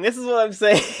saying. This is what I'm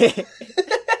saying.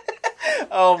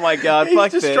 Oh my god, He's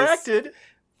fuck distracted. this.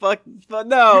 Fuck,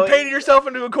 no. You painted yourself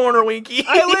into a corner, Winky.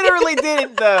 I literally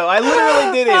didn't, though. I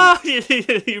literally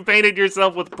didn't. You painted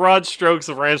yourself with broad strokes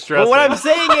of ranch dressing. But what I'm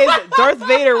saying is, Darth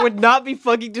Vader would not be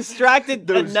fucking distracted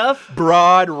enough.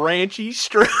 broad, ranchy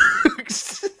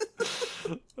strokes.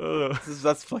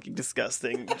 That's fucking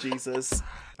disgusting. Jesus.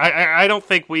 I don't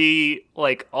think we,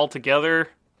 like, altogether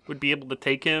would be able to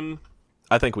take him.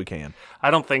 I think we can.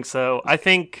 I don't think so. I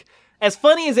think... As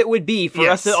funny as it would be for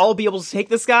us Yes. to all be able to take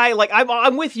this guy, like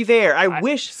I'm with you there. I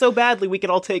wish so badly we could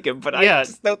all take him, but Yeah. I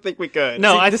just don't think we could.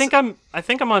 No, See, I this- think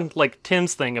I'm on, like,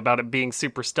 Tim's thing about it being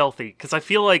super stealthy, because I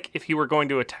feel like if he were going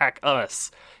to attack us,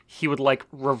 he would, like,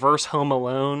 reverse Home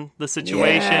Alone the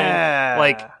situation. Yeah.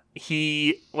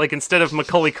 Like, instead of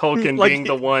Macaulay Culkin Like being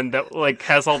the one that, like,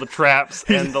 has all the traps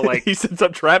and the, like... he sets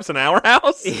up traps in our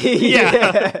house.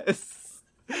 Yes.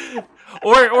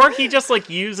 Or he just, like,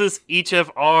 uses each of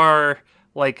our,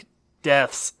 like,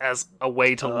 deaths as a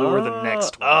way to lure the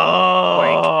next one.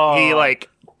 Like, he, like,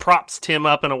 props Tim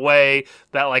up in a way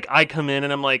that, like, I come in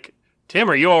and I'm like, Tim,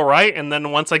 are you all right? And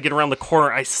then once I get around the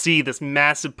corner, I see this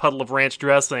massive puddle of ranch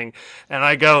dressing, and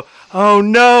I go, oh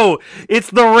no,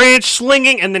 it's the ranch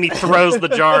slinging, and then he throws the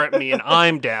jar at me, and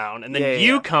I'm down. And then Yeah,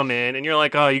 you yeah. come in, and you're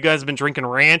like, oh, you guys have been drinking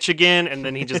ranch again? And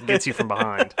then he just gets you from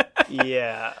behind.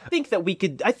 Yeah. I think that we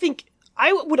could.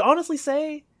 I would honestly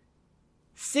say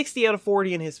 60 out of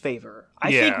 40 in his favor.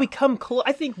 I think Yeah. we come close.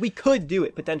 I think we could do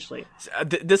it potentially.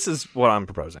 This is what I'm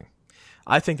proposing.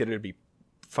 I think that it would be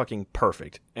fucking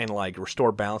perfect and like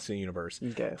restore balance in the universe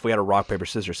Okay. if we had a rock paper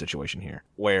scissors situation here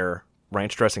where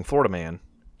ranch dressing Florida man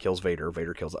kills Vader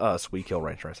kills us, we kill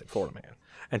ranch dressing Florida man,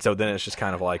 and so then it's just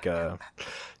kind of like a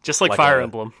Just like Fire a-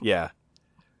 Emblem. yeah,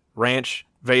 ranch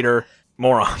Vader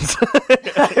morons.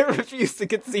 I refuse to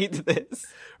concede to this.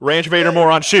 Ranch Vader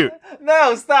moron shoot.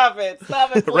 No, stop it.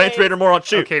 Stop it. Ranch please. Vader moron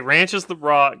shoot. Okay, ranch is the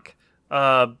rock.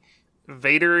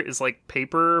 Vader is like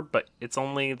paper, but it's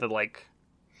only the like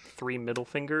 3 middle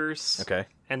fingers. Okay.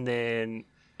 And then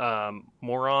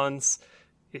morons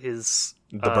is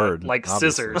The bird, like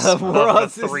obviously. scissors.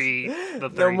 Morons the is- three. The No,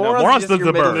 three. morons is is just the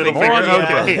your bird. middle Morons, finger.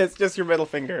 okay. Yeah, it's just your middle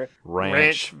finger.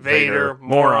 Ranch Vader,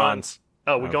 morons.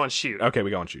 Oh, we go on shoot. Okay,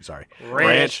 we go on shoot. Sorry.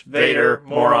 Ranch, Vader,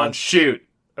 morons, shoot.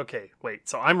 Okay, wait.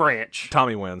 So I'm ranch.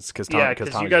 Tommy wins because Yeah,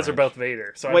 because you guys are both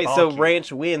Vader. So Wait, I'm so Balky.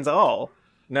 Ranch wins all.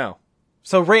 No.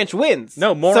 So Ranch wins.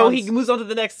 No, So morons- he moves on to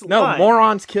the next No, line.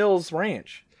 morons kills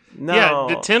ranch. No.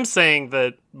 Yeah, Tim's saying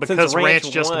that because Ranch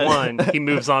Ranch just won. won, he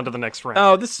moves on to the next round.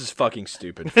 Oh, this is fucking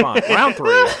stupid. Fine. Round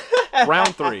 3.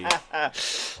 Round 3.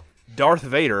 Darth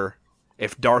Vader,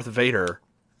 if Darth Vader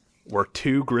were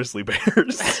 2 grizzly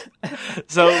bears.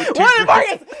 So What,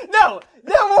 Marcus? No!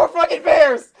 No more fucking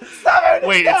bears! Stop it!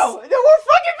 Wait, no! No more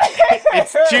fucking bears!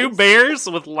 it's 2 bears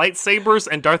with lightsabers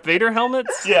and Darth Vader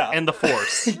helmets. Yeah. And the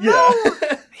Force. No!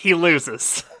 He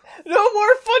loses. No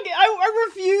more fucking. I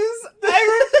refuse.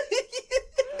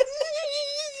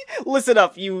 Listen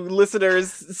up, you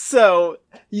listeners. So,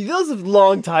 those of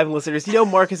long-time listeners, you know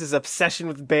Marcus's obsession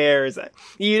with bears.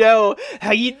 You know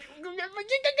how you.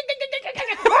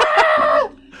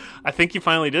 I think you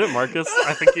finally did it, Marcus.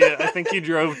 I think you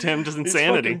drove Tim to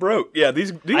insanity. Fucking broke. Yeah,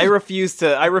 these I refuse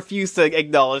to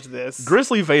acknowledge this.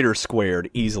 Grizzly Vader squared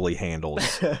easily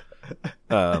handles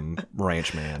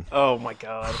Ranch Man. Oh my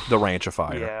god. The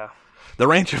Ranchifier. Yeah. The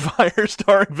Ranchifier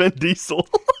starring Vin Diesel.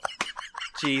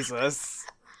 Jesus.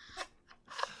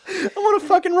 I want to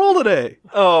fucking roll today.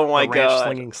 Oh my Ranch god.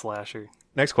 slinging slasher.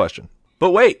 Next question. But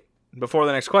wait, before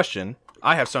the next question,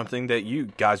 I have something that you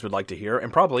guys would like to hear,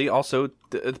 and probably also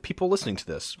the people listening to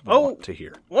this want to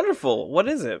hear. Wonderful. What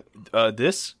is it?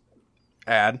 This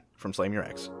ad from Slam Your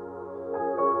Ex.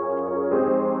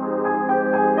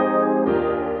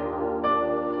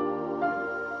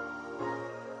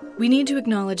 We need to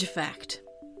acknowledge a fact.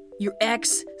 Your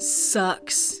ex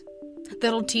sucks.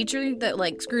 That old teacher that,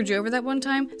 like, screwed you over that one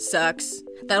time? Sucks.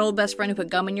 That old best friend who put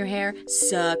gum in your hair?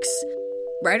 Sucks.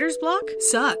 Writer's block?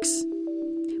 Sucks.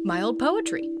 My old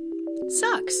poetry?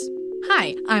 Sucks.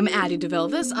 Hi, I'm Addie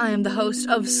DeVelvis. I am the host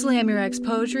of Slam Your Ex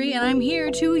Poetry, and I'm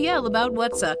here to yell about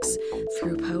what sucks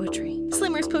through poetry.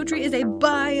 Slam Your Ex Poetry is a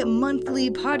bi-monthly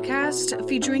podcast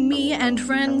featuring me and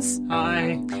friends.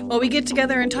 Hi. While we get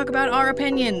together and talk about our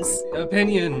opinions.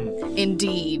 Opinion.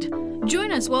 Indeed.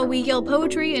 Join us while we yell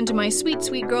poetry into my sweet,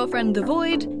 sweet girlfriend, The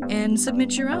Void, and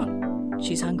submit your own.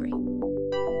 She's hungry.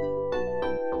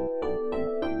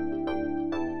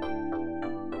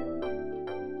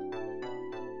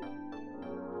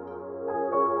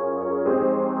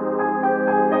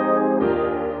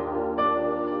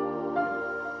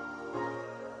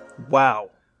 Wow.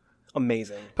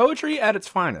 Amazing. Poetry at its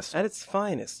finest. At its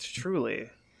finest, truly.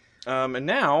 And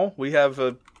now we have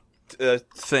a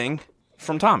thing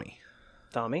from Tommy.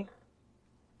 Tommy?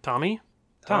 Tommy?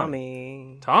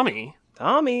 Tommy. Tommy?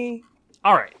 Tommy.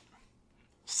 All right.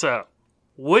 So,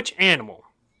 which animal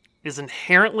is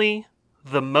inherently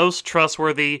the most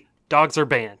trustworthy? Dogs are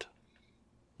banned.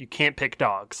 You can't pick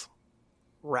dogs.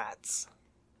 Rats.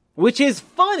 Which is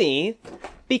funny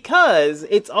because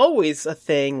it's always a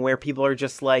thing where people are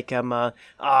just like, a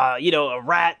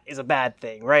rat is a bad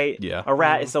thing, right? Yeah. A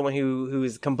rat is someone who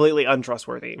is completely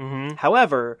untrustworthy.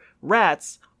 However,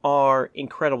 rats are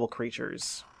incredible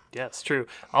creatures. Yes, true.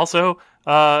 Also,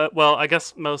 well, I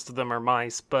guess most of them are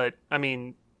mice, but I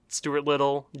mean, Stuart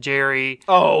Little, Jerry,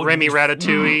 Remy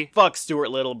Ratatouille. Fuck Stuart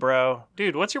Little, bro.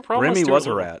 Dude, what's your problem? Remy with was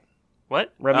Stuart a Little? rat.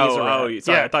 What? Remy's a rat.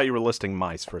 Sorry. Yeah. I thought you were listing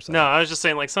mice for a second. No, I was just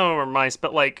saying, like, some of them are mice,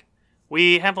 but like,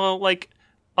 we have a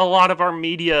lot of our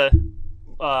media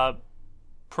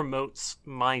promotes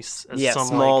mice as Yeah,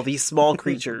 some these small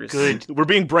creatures. good. We're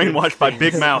being brainwashed by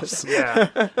Big Mouse.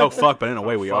 Yeah, Oh, fuck, but in a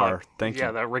way we fuck. are. Thank yeah,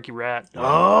 you. that Ricky Rat.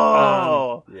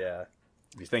 Oh. Yeah.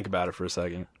 If you think about it for a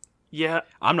second. Yeah,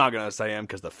 I'm not going to say him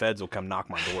because the feds will come knock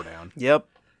my door down. Yep.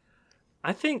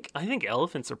 I think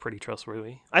elephants are pretty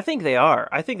trustworthy. I think they are.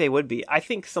 I think they would be. I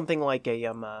think something like a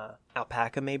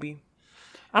alpaca, maybe.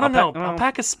 I don't know. well-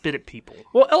 Alpacas spit at people.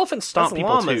 Well, elephants stomp That's people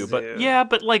llamas too, but do. Yeah,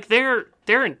 but like they're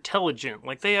intelligent.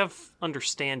 Like they have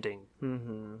understanding.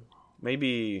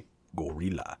 maybe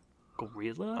gorilla.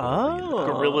 Gorilla? Oh.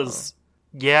 Gorillas.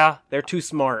 Yeah. They're too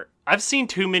smart. I've seen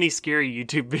too many scary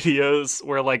YouTube videos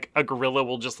where like a gorilla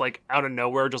will just like out of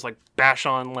nowhere just like bash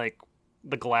on like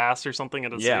the glass or something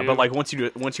at a Yeah, zoo. but like once you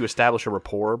establish a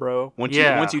rapport, bro. Once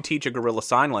you teach a gorilla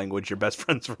sign language, you're best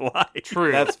friends for life.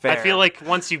 True. That's I fair. feel like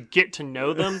once you get to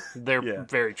know them, they're Yeah.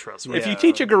 very trustworthy. If you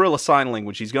teach a gorilla sign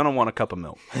language, he's gonna want a cup of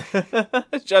milk.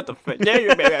 Shut the fuck.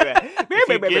 If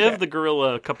you give the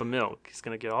gorilla a cup of milk, he's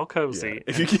gonna get all cozy.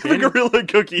 If you give a gorilla a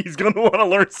cookie, he's gonna want to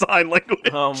learn sign language.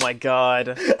 Oh my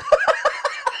god.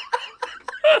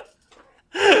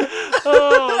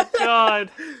 Oh God.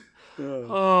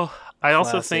 Oh, I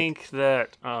also Classic. think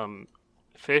that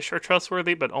fish are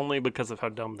trustworthy, but only because of how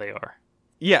dumb they are.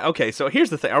 Yeah, okay, so here's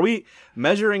the thing. Are we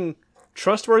measuring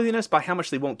trustworthiness by how much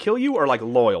they won't kill you or like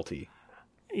loyalty?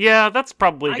 Yeah, that's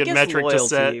probably a I good guess metric to loyalty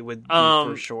set. would be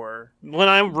for sure. When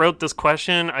I wrote this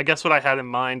question, I guess what I had in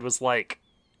mind was like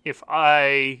if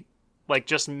I like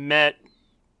just met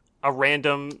a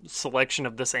random selection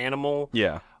of this animal,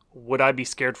 Yeah. would I be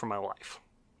scared for my life?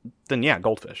 Then yeah,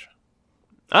 goldfish.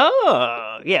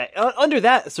 Oh, yeah. Under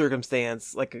that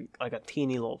circumstance, like a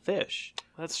teeny little fish.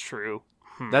 That's true.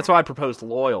 That's why I proposed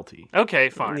loyalty. Okay,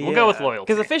 fine. We'll go with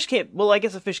loyalty. Because a fish can't. Well, I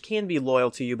guess a fish can be loyal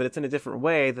to you, but it's in a different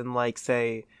way than, like,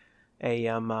 say,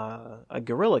 a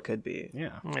gorilla could be,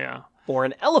 Yeah. Yeah. or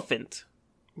an elephant.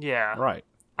 Yeah. Right.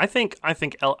 I think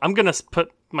I'm gonna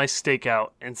put my stake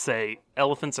out and say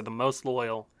elephants are the most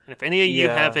loyal. And if any of you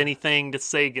Yeah. have anything to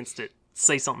say against it,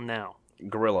 say something now.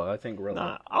 Gorilla. I think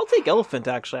gorilla. I'll take elephant.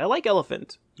 Actually, I like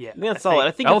elephant. Yeah, That's solid.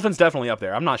 I think Elephant's definitely up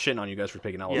there. I'm not shitting on you guys for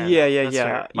picking elephant. Yeah, That's yeah.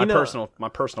 fair. My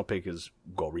personal pick is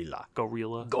gorilla.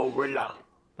 gorilla. Gorilla.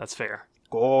 That's fair.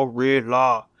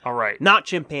 Gorilla. All right. Not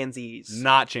chimpanzees.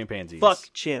 Not chimpanzees. Fuck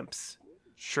chimps.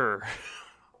 Sure.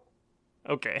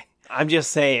 Okay. I'm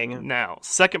just saying. Now,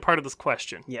 second part of this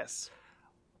question: Yes.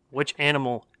 which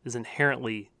animal is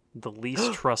inherently the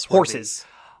least trustworthy? Horses.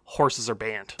 Horses are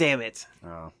banned. Damn it.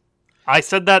 Oh. I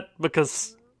said that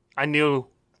because I knew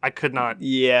I could not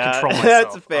Yeah, control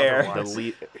myself. that's fair.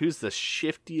 otherwise. Who's the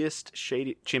shiftiest,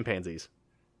 shady chimpanzees?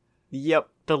 Yep.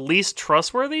 The least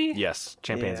trustworthy? Yes,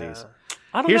 chimpanzees. Yeah.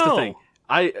 I don't Here's know. the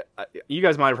thing. You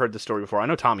guys might have heard this story before. I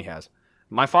know Tommy has.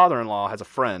 My father-in-law has a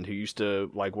friend who used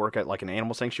to like work at like an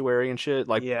animal sanctuary and shit.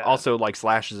 Like Yeah. also like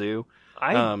 / zoo.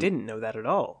 I didn't know that at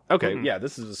all. Okay, yeah,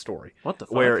 this is a story. What the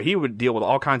fuck? Where he would deal with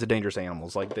all kinds of dangerous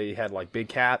animals. Like they had like big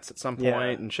cats at some point Yeah.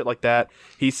 and shit like that.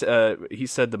 He said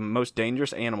the most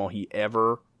dangerous animal he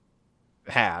ever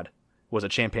had was a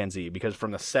chimpanzee because from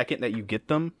the second that you get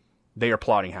them, they are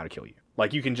plotting how to kill you.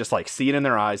 Like, you can just, like, see it in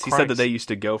their eyes. He said that Christ. they used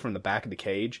to go from the back of the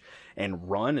cage and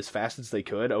run as fast as they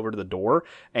could over to the door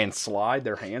and slide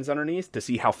their hands underneath to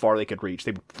see how far they could reach.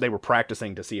 They were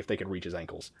practicing to see if they could reach his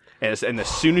ankles. And as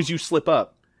soon as you slip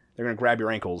up, they're going to grab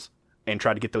your ankles and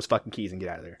try to get those fucking keys and get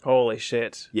out of there. Holy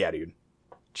shit. Yeah, dude.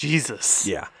 Jesus.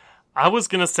 Yeah. I was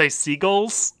gonna say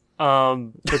seagulls, because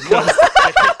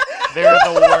they're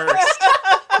the worst.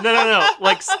 No.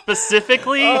 Like,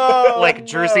 specifically, like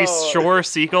Jersey Shore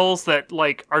seagulls that,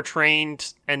 like, are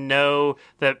trained and know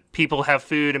that people have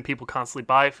food and people constantly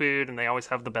buy food and they always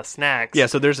have the best snacks. Yeah,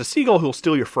 so there's a seagull who'll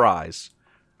steal your fries.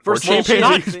 First Or of all,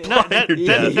 chimpanzee who's No, blinding your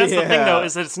dad. that's the thing, Yeah. though,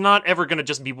 is that it's not ever going to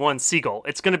just be one seagull.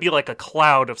 It's going to be like a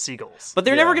cloud of seagulls. But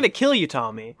they're never going to kill you,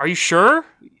 Tommy. Are you sure?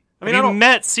 I mean, mean, I you don't-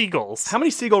 met seagulls. How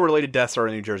many seagull-related deaths are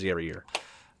in New Jersey every year?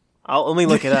 Let me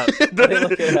look it up.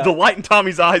 The light in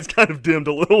Tommy's eyes kind of dimmed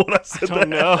a little when I said I that. don't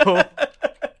know.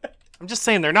 I'm just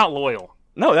saying they're not loyal.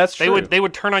 No, that's true. They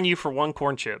would turn on you for one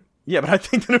corn chip. Yeah, but I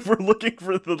think that if we're looking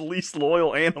for the least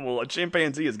loyal animal, a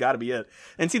chimpanzee has got to be it.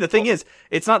 And see, the thing is,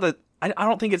 it's not that I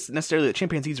don't think it's necessarily that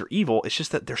chimpanzees are evil. It's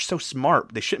just that they're so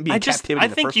smart; they shouldn't be in captivity. I in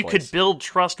the think first you place. could build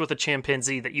trust with a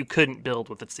chimpanzee that you couldn't build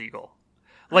with a seagull.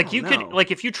 Like you could, know.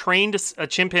 like if you trained a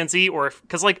chimpanzee, or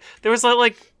because like there was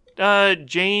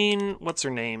Jane, what's her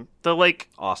name? The like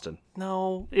Austin.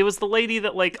 no, it was the lady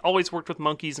that like always worked with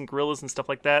monkeys and gorillas and stuff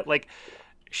like that. Like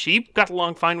she got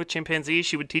along fine with chimpanzees.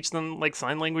 She would teach them like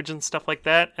sign language and stuff like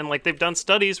that. And like they've done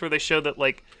studies where they show that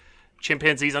like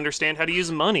chimpanzees understand how to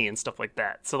use money and stuff like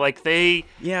that. So like they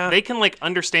can like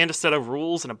understand a set of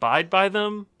rules and abide by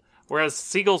them, whereas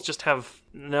seagulls just have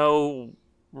no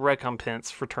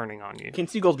recompense for turning on you. Can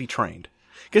seagulls be trained?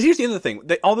 Because here's the other thing: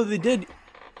 although they did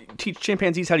teach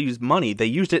chimpanzees how to use money, they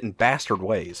used it in bastard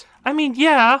ways. I mean,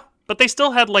 yeah, but they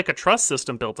still had like a trust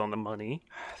system built on the money.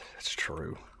 That's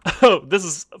true. Oh, this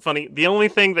is funny. The only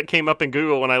thing that came up in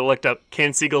Google when I looked up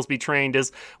can seagulls be trained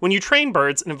is when you train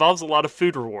birds, it involves a lot of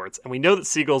food rewards. And we know that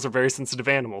seagulls are very sensitive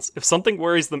animals. If something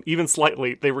worries them even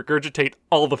slightly, they regurgitate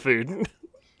all the food.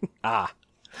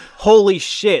 Holy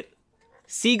shit.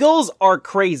 Seagulls are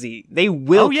crazy. They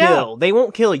will Oh, yeah. kill. They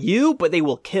won't kill you, but they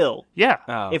will kill Yeah.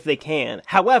 if they can.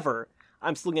 However,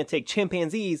 I'm still going to take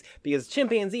chimpanzees because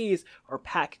chimpanzees are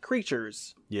pack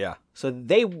creatures. Yeah. So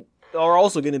they are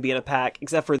also going to be in a pack,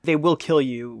 except for they will kill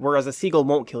you, whereas a seagull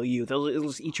won't kill you. It'll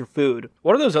just eat your food.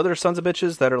 What are those other sons of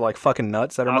bitches that are like fucking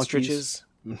nuts? That are Ostriches.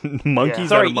 monkeys. Monkeys. Yeah. that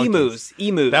Sorry, are monkeys.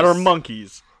 emus. That are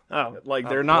monkeys. Oh. Like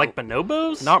they're not Like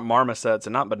bonobos? not marmosets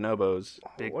and not bonobos.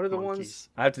 Big What are the monkeys. ones?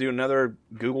 I have to do another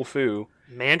Google foo.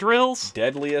 Mandrills?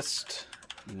 Deadliest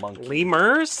monkey.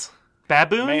 Lemurs?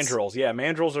 Baboons? Mandrills. Yeah,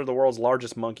 mandrills are the world's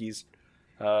largest monkeys.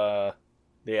 Yeah,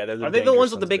 they're Are they the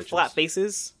ones with the big flat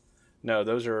faces? No,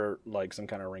 those are like some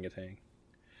kind of orangutan.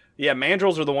 Yeah,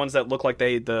 mandrills are the ones that look like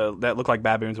that look like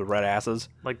baboons with red asses.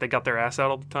 Like they got their ass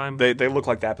out all the time? They look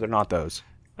like that, but they're not those.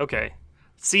 Okay.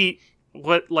 See,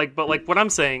 what I'm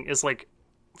saying is like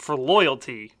for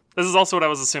loyalty, this is also what I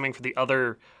was assuming for the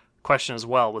other question as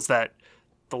well, was that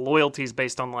the loyalty is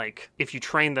based on like if you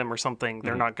train them or something,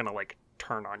 they're not gonna like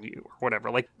turn on you or whatever.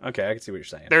 Like Okay, I can see what you're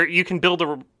saying. there you can build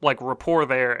a rapport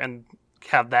there and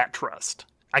have that trust.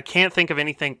 I can't think of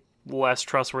anything less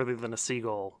trustworthy than a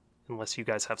seagull unless you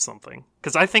guys have something.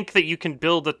 Because I think that you can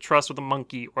build a trust with a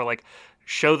monkey or like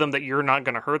show them that you're not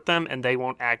going to hurt them and they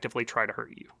won't actively try to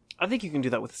hurt you. I think you can do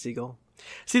that with a seagull.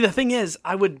 See, the thing is,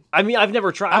 I mean, I've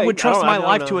never tried. I would trust my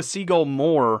life know. to a seagull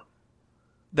more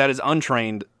that is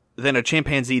untrained than a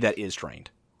chimpanzee that is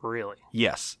trained. Really.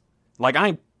 Yes. Like,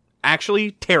 I'm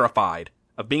actually terrified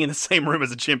of being in the same room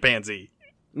as a chimpanzee.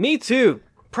 Me too.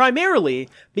 Primarily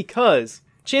because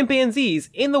chimpanzees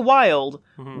in the wild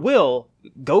will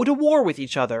go to war with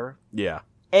each other Yeah.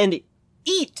 and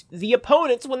eat the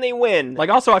opponents when they win. Like,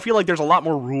 also, I feel like there's a lot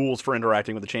more rules for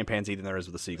interacting with a chimpanzee than there is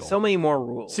with a seagull. So many more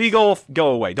rules. Seagull, go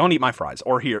away. Don't eat my fries.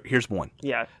 Or here's one.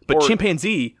 Yeah. But Or-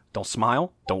 chimpanzee, don't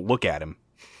smile. Don't look at him.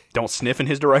 Don't sniff in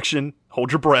his direction.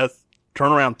 Hold your breath.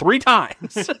 Turn around 3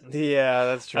 times. Yeah,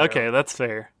 that's true. Okay, that's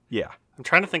fair. Yeah. I'm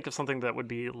trying to think of something that would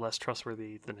be less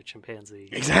trustworthy than a chimpanzee.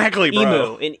 Exactly,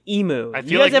 bro. An emu. I You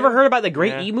feel guys like- ever heard about the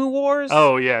Great Yeah. Emu Wars?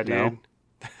 Oh, yeah, dude. No.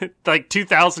 Like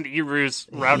 2,000 emus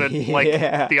routed like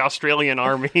Yeah. the Australian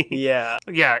army. Yeah.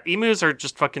 Yeah, emus are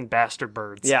just fucking bastard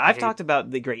birds. Yeah, I I've hate- talked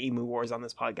about the Great Emu Wars on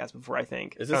this podcast before, I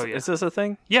think. Is this, Oh, yeah. is this a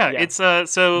thing? Yeah, Yeah. it's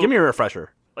so Give me a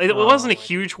refresher. it wasn't a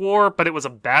huge war, but it was a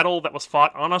battle that was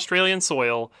fought on Australian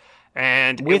soil,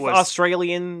 and With it was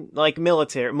Australian, like,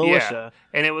 militia.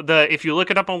 and if you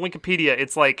look it up on Wikipedia,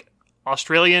 it's like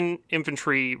Australian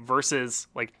infantry versus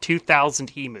like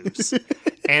 2,000 emus,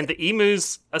 and the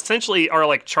emus essentially are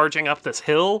like charging up this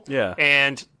hill, Yeah.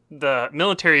 and the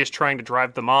military is trying to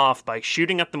drive them off by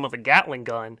shooting at them with a Gatling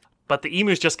gun, but the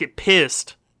emus just get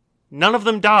pissed. None of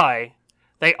them die.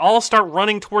 They all start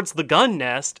running towards the gun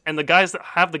nest, and the guys that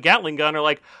have the Gatling gun are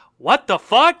like, what the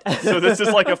fuck? So this is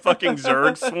like a fucking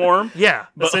Zerg swarm? Yeah,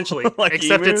 essentially. like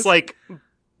Except emus? it's like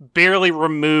barely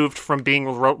removed from being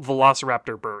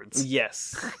velociraptor birds.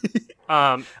 Yes.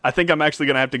 I think I'm actually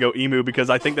going to have to go emu because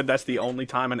I think that's the only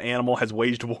time an animal has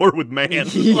waged war with man.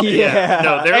 Yeah.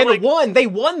 No, they're and like- won. They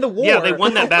won the war. Yeah, they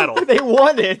won that battle. They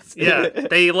won it. Yeah,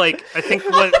 they I think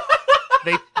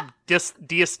they just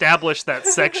de-established that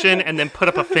section and then put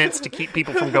up a fence to keep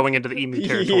people from going into the emu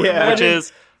territory, Yeah. which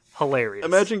is hilarious.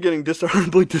 Imagine getting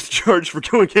dishonorably discharged for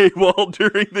going AWOL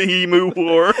during the emu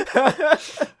war.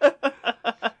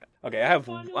 Okay,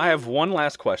 I have one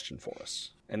last question for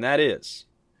us, and that is,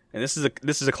 and this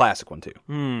is a classic one too.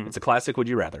 It's a classic. Would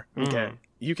you rather? Okay.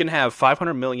 You can have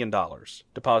 $500 million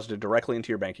deposited directly into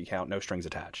your bank account, no strings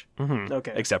attached,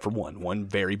 Okay. except for one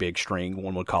very big string.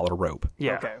 One would call it a rope.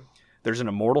 Yeah. Okay. There's an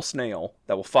immortal snail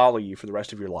that will follow you for the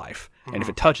rest of your life, and if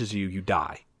it touches you, you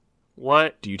die.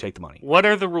 What Do you take the money? What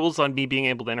are the rules on me being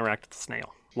able to interact with the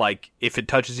snail? Like, if it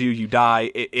touches you, you die.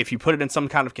 If you put it in some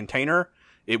kind of container,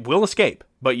 it will escape,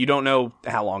 but you don't know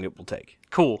how long it will take.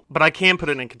 Cool, but I can put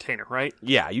it in a container, right?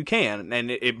 Yeah, you can,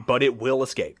 and but it will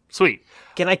escape. Sweet.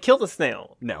 Can I kill the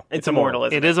snail? No, It's immortal,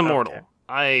 isn't It it? is immortal. Okay.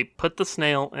 I put the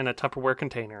snail in a Tupperware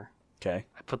container. Okay,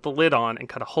 I put the lid on and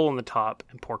cut a hole in the top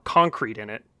and pour concrete in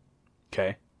it.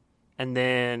 okay. And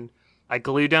then I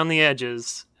glue down the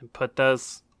edges and put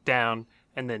those down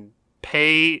and then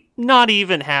pay not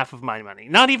even half of my money,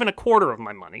 not even a quarter of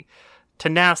my money to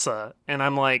NASA. And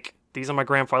I'm like, these are my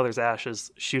grandfather's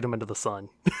ashes. Shoot them into the sun.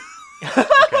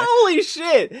 Holy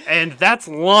shit. And that's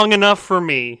long enough for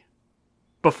me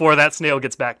before that snail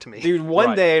gets back to me. Dude, one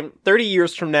Right. day, 30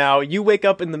 years from now, you wake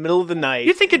up in the middle of the night.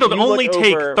 You think it'll you only look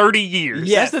take over- 30 years?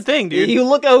 Yes. That's the thing, dude. You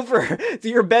look over to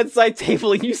your bedside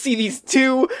table and you see these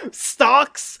two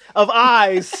stalks of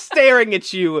eyes staring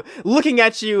at you, looking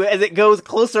at you as it goes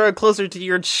closer and closer to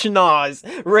your schnoz,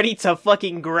 ready to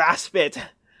fucking grasp it.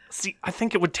 See, I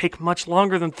think it would take much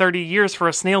longer than 30 years for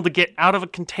a snail to get out of a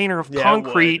container of Yeah, it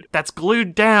concrete that's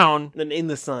glued down And in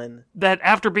the sun. that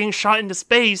after being shot into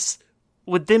space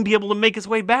would then be able to make his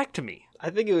way back to me. I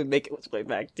think it would make its way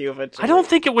back to you eventually. I don't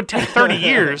think it would take 30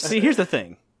 years. See, here's the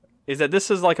thing, is that this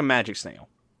is like a magic snail,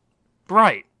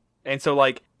 Right. and so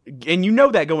like, and you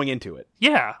know that going into it,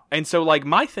 Yeah. and so like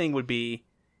my thing would be,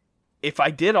 if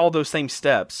I did all those same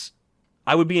steps,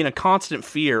 I would be in a constant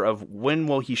fear of when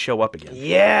will he show up again.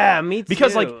 Yeah, me too.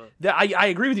 Because, like, I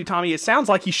agree with you, Tommy. It sounds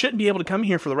like he shouldn't be able to come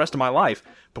here for the rest of my life.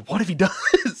 But what if he does?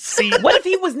 See, what if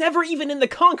he was never even in the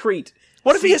concrete?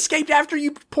 What if he escaped after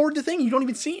you poured the thing? You don't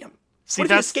even see him. See, What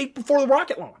if he that's escaped before the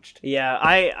rocket launched? Yeah,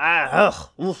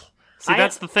 see,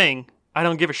 that's the thing. I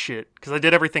don't give a shit because I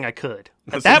did everything I could.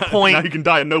 At Now that point, you can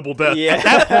die a noble death. Yeah. at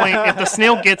that point, if the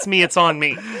snail gets me, it's on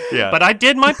me. Yeah. But I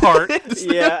did my part.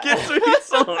 Yeah.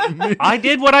 I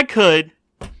did what I could.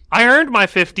 I earned my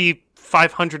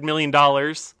 $500 million.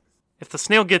 If the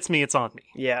snail gets me, it's on me.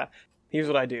 Yeah. Here's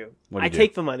what I do. What do you I do?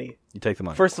 take the money. You take the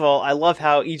money. First of all, I love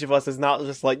how each of us is not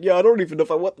just like, yeah, I don't even know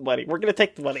if I want the money. We're going to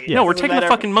take the money. No, we're Doesn't taking the matter.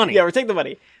 fucking money. Yeah, we're taking the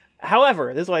money.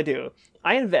 However, this is what I do.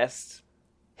 I invest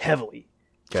heavily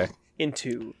Okay.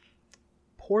 into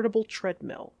portable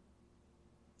treadmill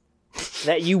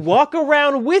that you walk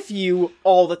around with you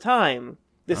all the time.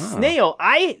 The snail,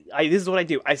 I this is what I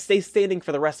do. I stay standing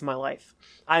for the rest of my life.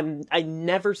 I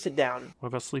never sit down. What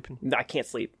about sleeping? I can't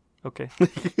sleep. Okay.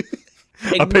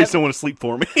 I pay someone to sleep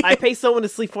for me. I pay someone to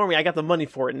sleep for me. I got the money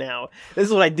for it now. This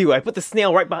is what I do. I put the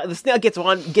snail right behind. The snail gets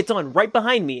on right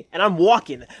behind me, and I'm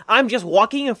walking. I'm just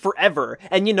walking forever.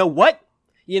 And you know what?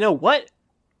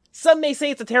 Some may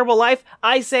say it's a terrible life.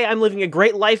 I say I'm living a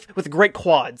great life with great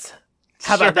quads.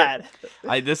 How about that?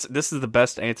 This is the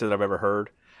best answer that I've ever heard,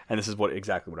 and this is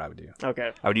exactly what I would do.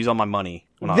 Okay. I would use all my money.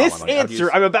 Well, not This all my money. I would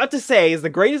answer I'm about to say is the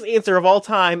greatest answer of all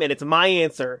time, and it's my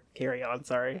answer. Carry on.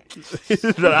 Sorry.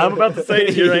 that I'm about to say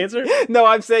is your answer. No,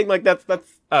 I'm saying like that's Okay,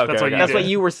 That's what okay. you that's did. what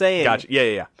you were saying. Gotcha.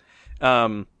 Yeah.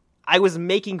 I was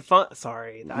making fun.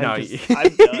 Sorry. I'm No.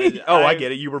 I'm done. I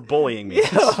get it. You were bullying me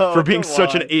for being come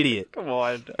such an on. idiot. Come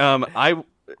on.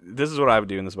 This is what I would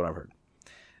do, and this is what I've heard.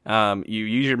 You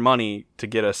use your money to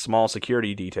get a small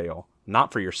security detail,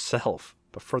 not for yourself,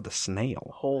 but for the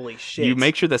snail. Holy shit. You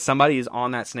make sure that somebody is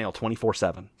on that snail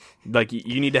 24/7. Like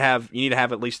you need to have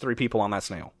at least 3 people on that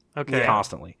snail. Okay.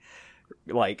 Constantly.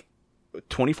 Like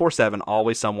 24/7,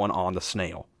 always someone on the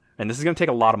snail. And this is going to take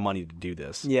a lot of money to do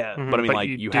this. Yeah. But I mean, like,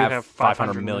 you have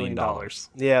 $500 million.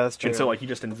 Yeah, that's true. And so, like, you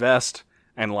just invest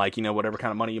And like, you know, whatever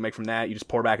kind of money you make from that, you just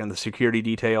pour back into the security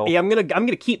detail. Yeah, I'm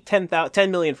gonna keep 10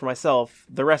 million for myself.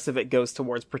 The rest of it goes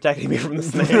towards protecting me from the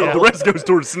snail. The rest goes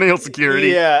towards snail security.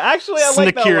 Yeah, actually, I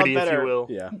like that a lot Snecurity, better. if you will.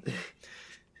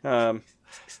 Yeah.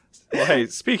 Well, hey,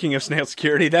 speaking of snail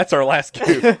security, that's our last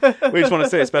goof. We just want to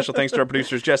say a special thanks to our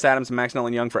producers, Jess Adams and Max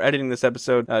Nolan Young, for editing this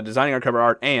episode, designing our cover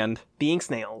art, and Being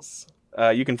snails.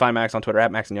 you can find Max on Twitter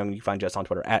at Max and Young. You can find Jess on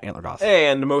Twitter at AntlerGoth.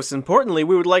 And most importantly,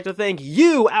 we would like to thank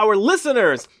you, our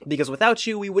listeners, because without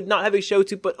you, we would not have a show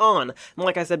to put on. And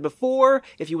like I said before,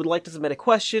 if you would like to submit a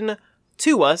question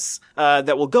to us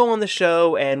that will go on the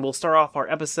show, and we'll start off our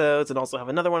episodes and also have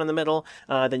another one in the middle,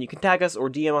 then you can tag us or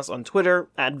DM us on Twitter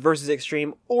at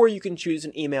VersusExtreme, or you can choose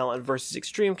an email at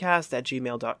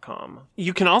versusextremecast@gmail.com.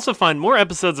 You can also find more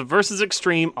episodes of Versus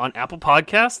Extreme on Apple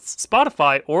Podcasts,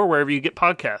 Spotify, or wherever you get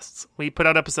podcasts. We put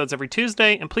out episodes every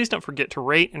Tuesday, and please don't forget to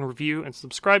rate and review and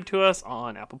subscribe to us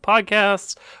on Apple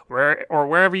Podcasts or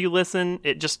wherever you listen.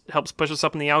 It just helps push us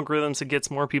up in the algorithms. It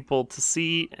gets more people to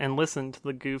see and listen to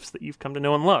the goofs that you've come to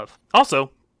know and love.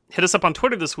 Also, hit us up on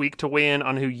Twitter this week to weigh in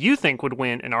on who you think would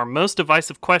win in our most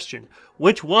divisive question,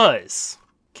 which was,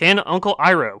 can Uncle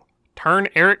Iroh turn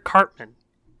Eric Cartman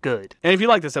good? And if you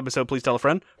like this episode, please tell a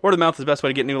friend. Word of mouth is the best way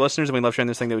to get new listeners, and we love sharing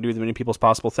this thing that we do with as many people as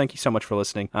possible. Thank you so much for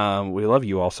listening. We love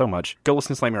you all so much. Go listen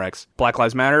to Slam Your Ex. Black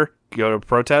Lives Matter. Go to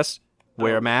protest.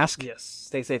 Wear a mask. Yes,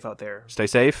 stay safe out there. Stay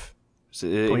safe.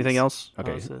 Anything else?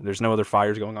 Okay. That's it. There's no other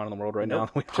fires going on in the world right now.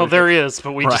 Oh, there is,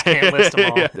 but we just can't list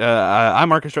them all. I'm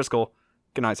Marcus Driscoll.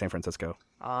 Good night, San Francisco.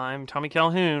 I'm Tommy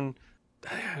Calhoun.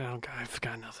 I've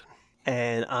got nothing.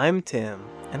 And I'm Tim,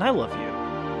 and I love you.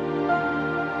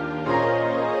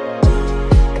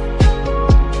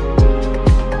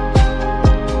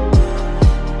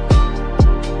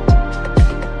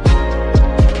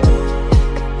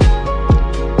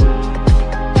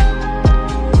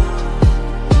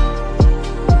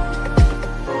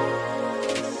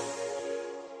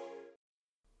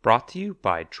 Brought to you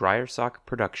by Dryer Sock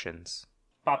Productions.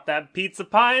 Pop that pizza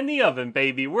pie in the oven,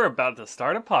 baby. We're about to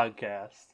start a podcast.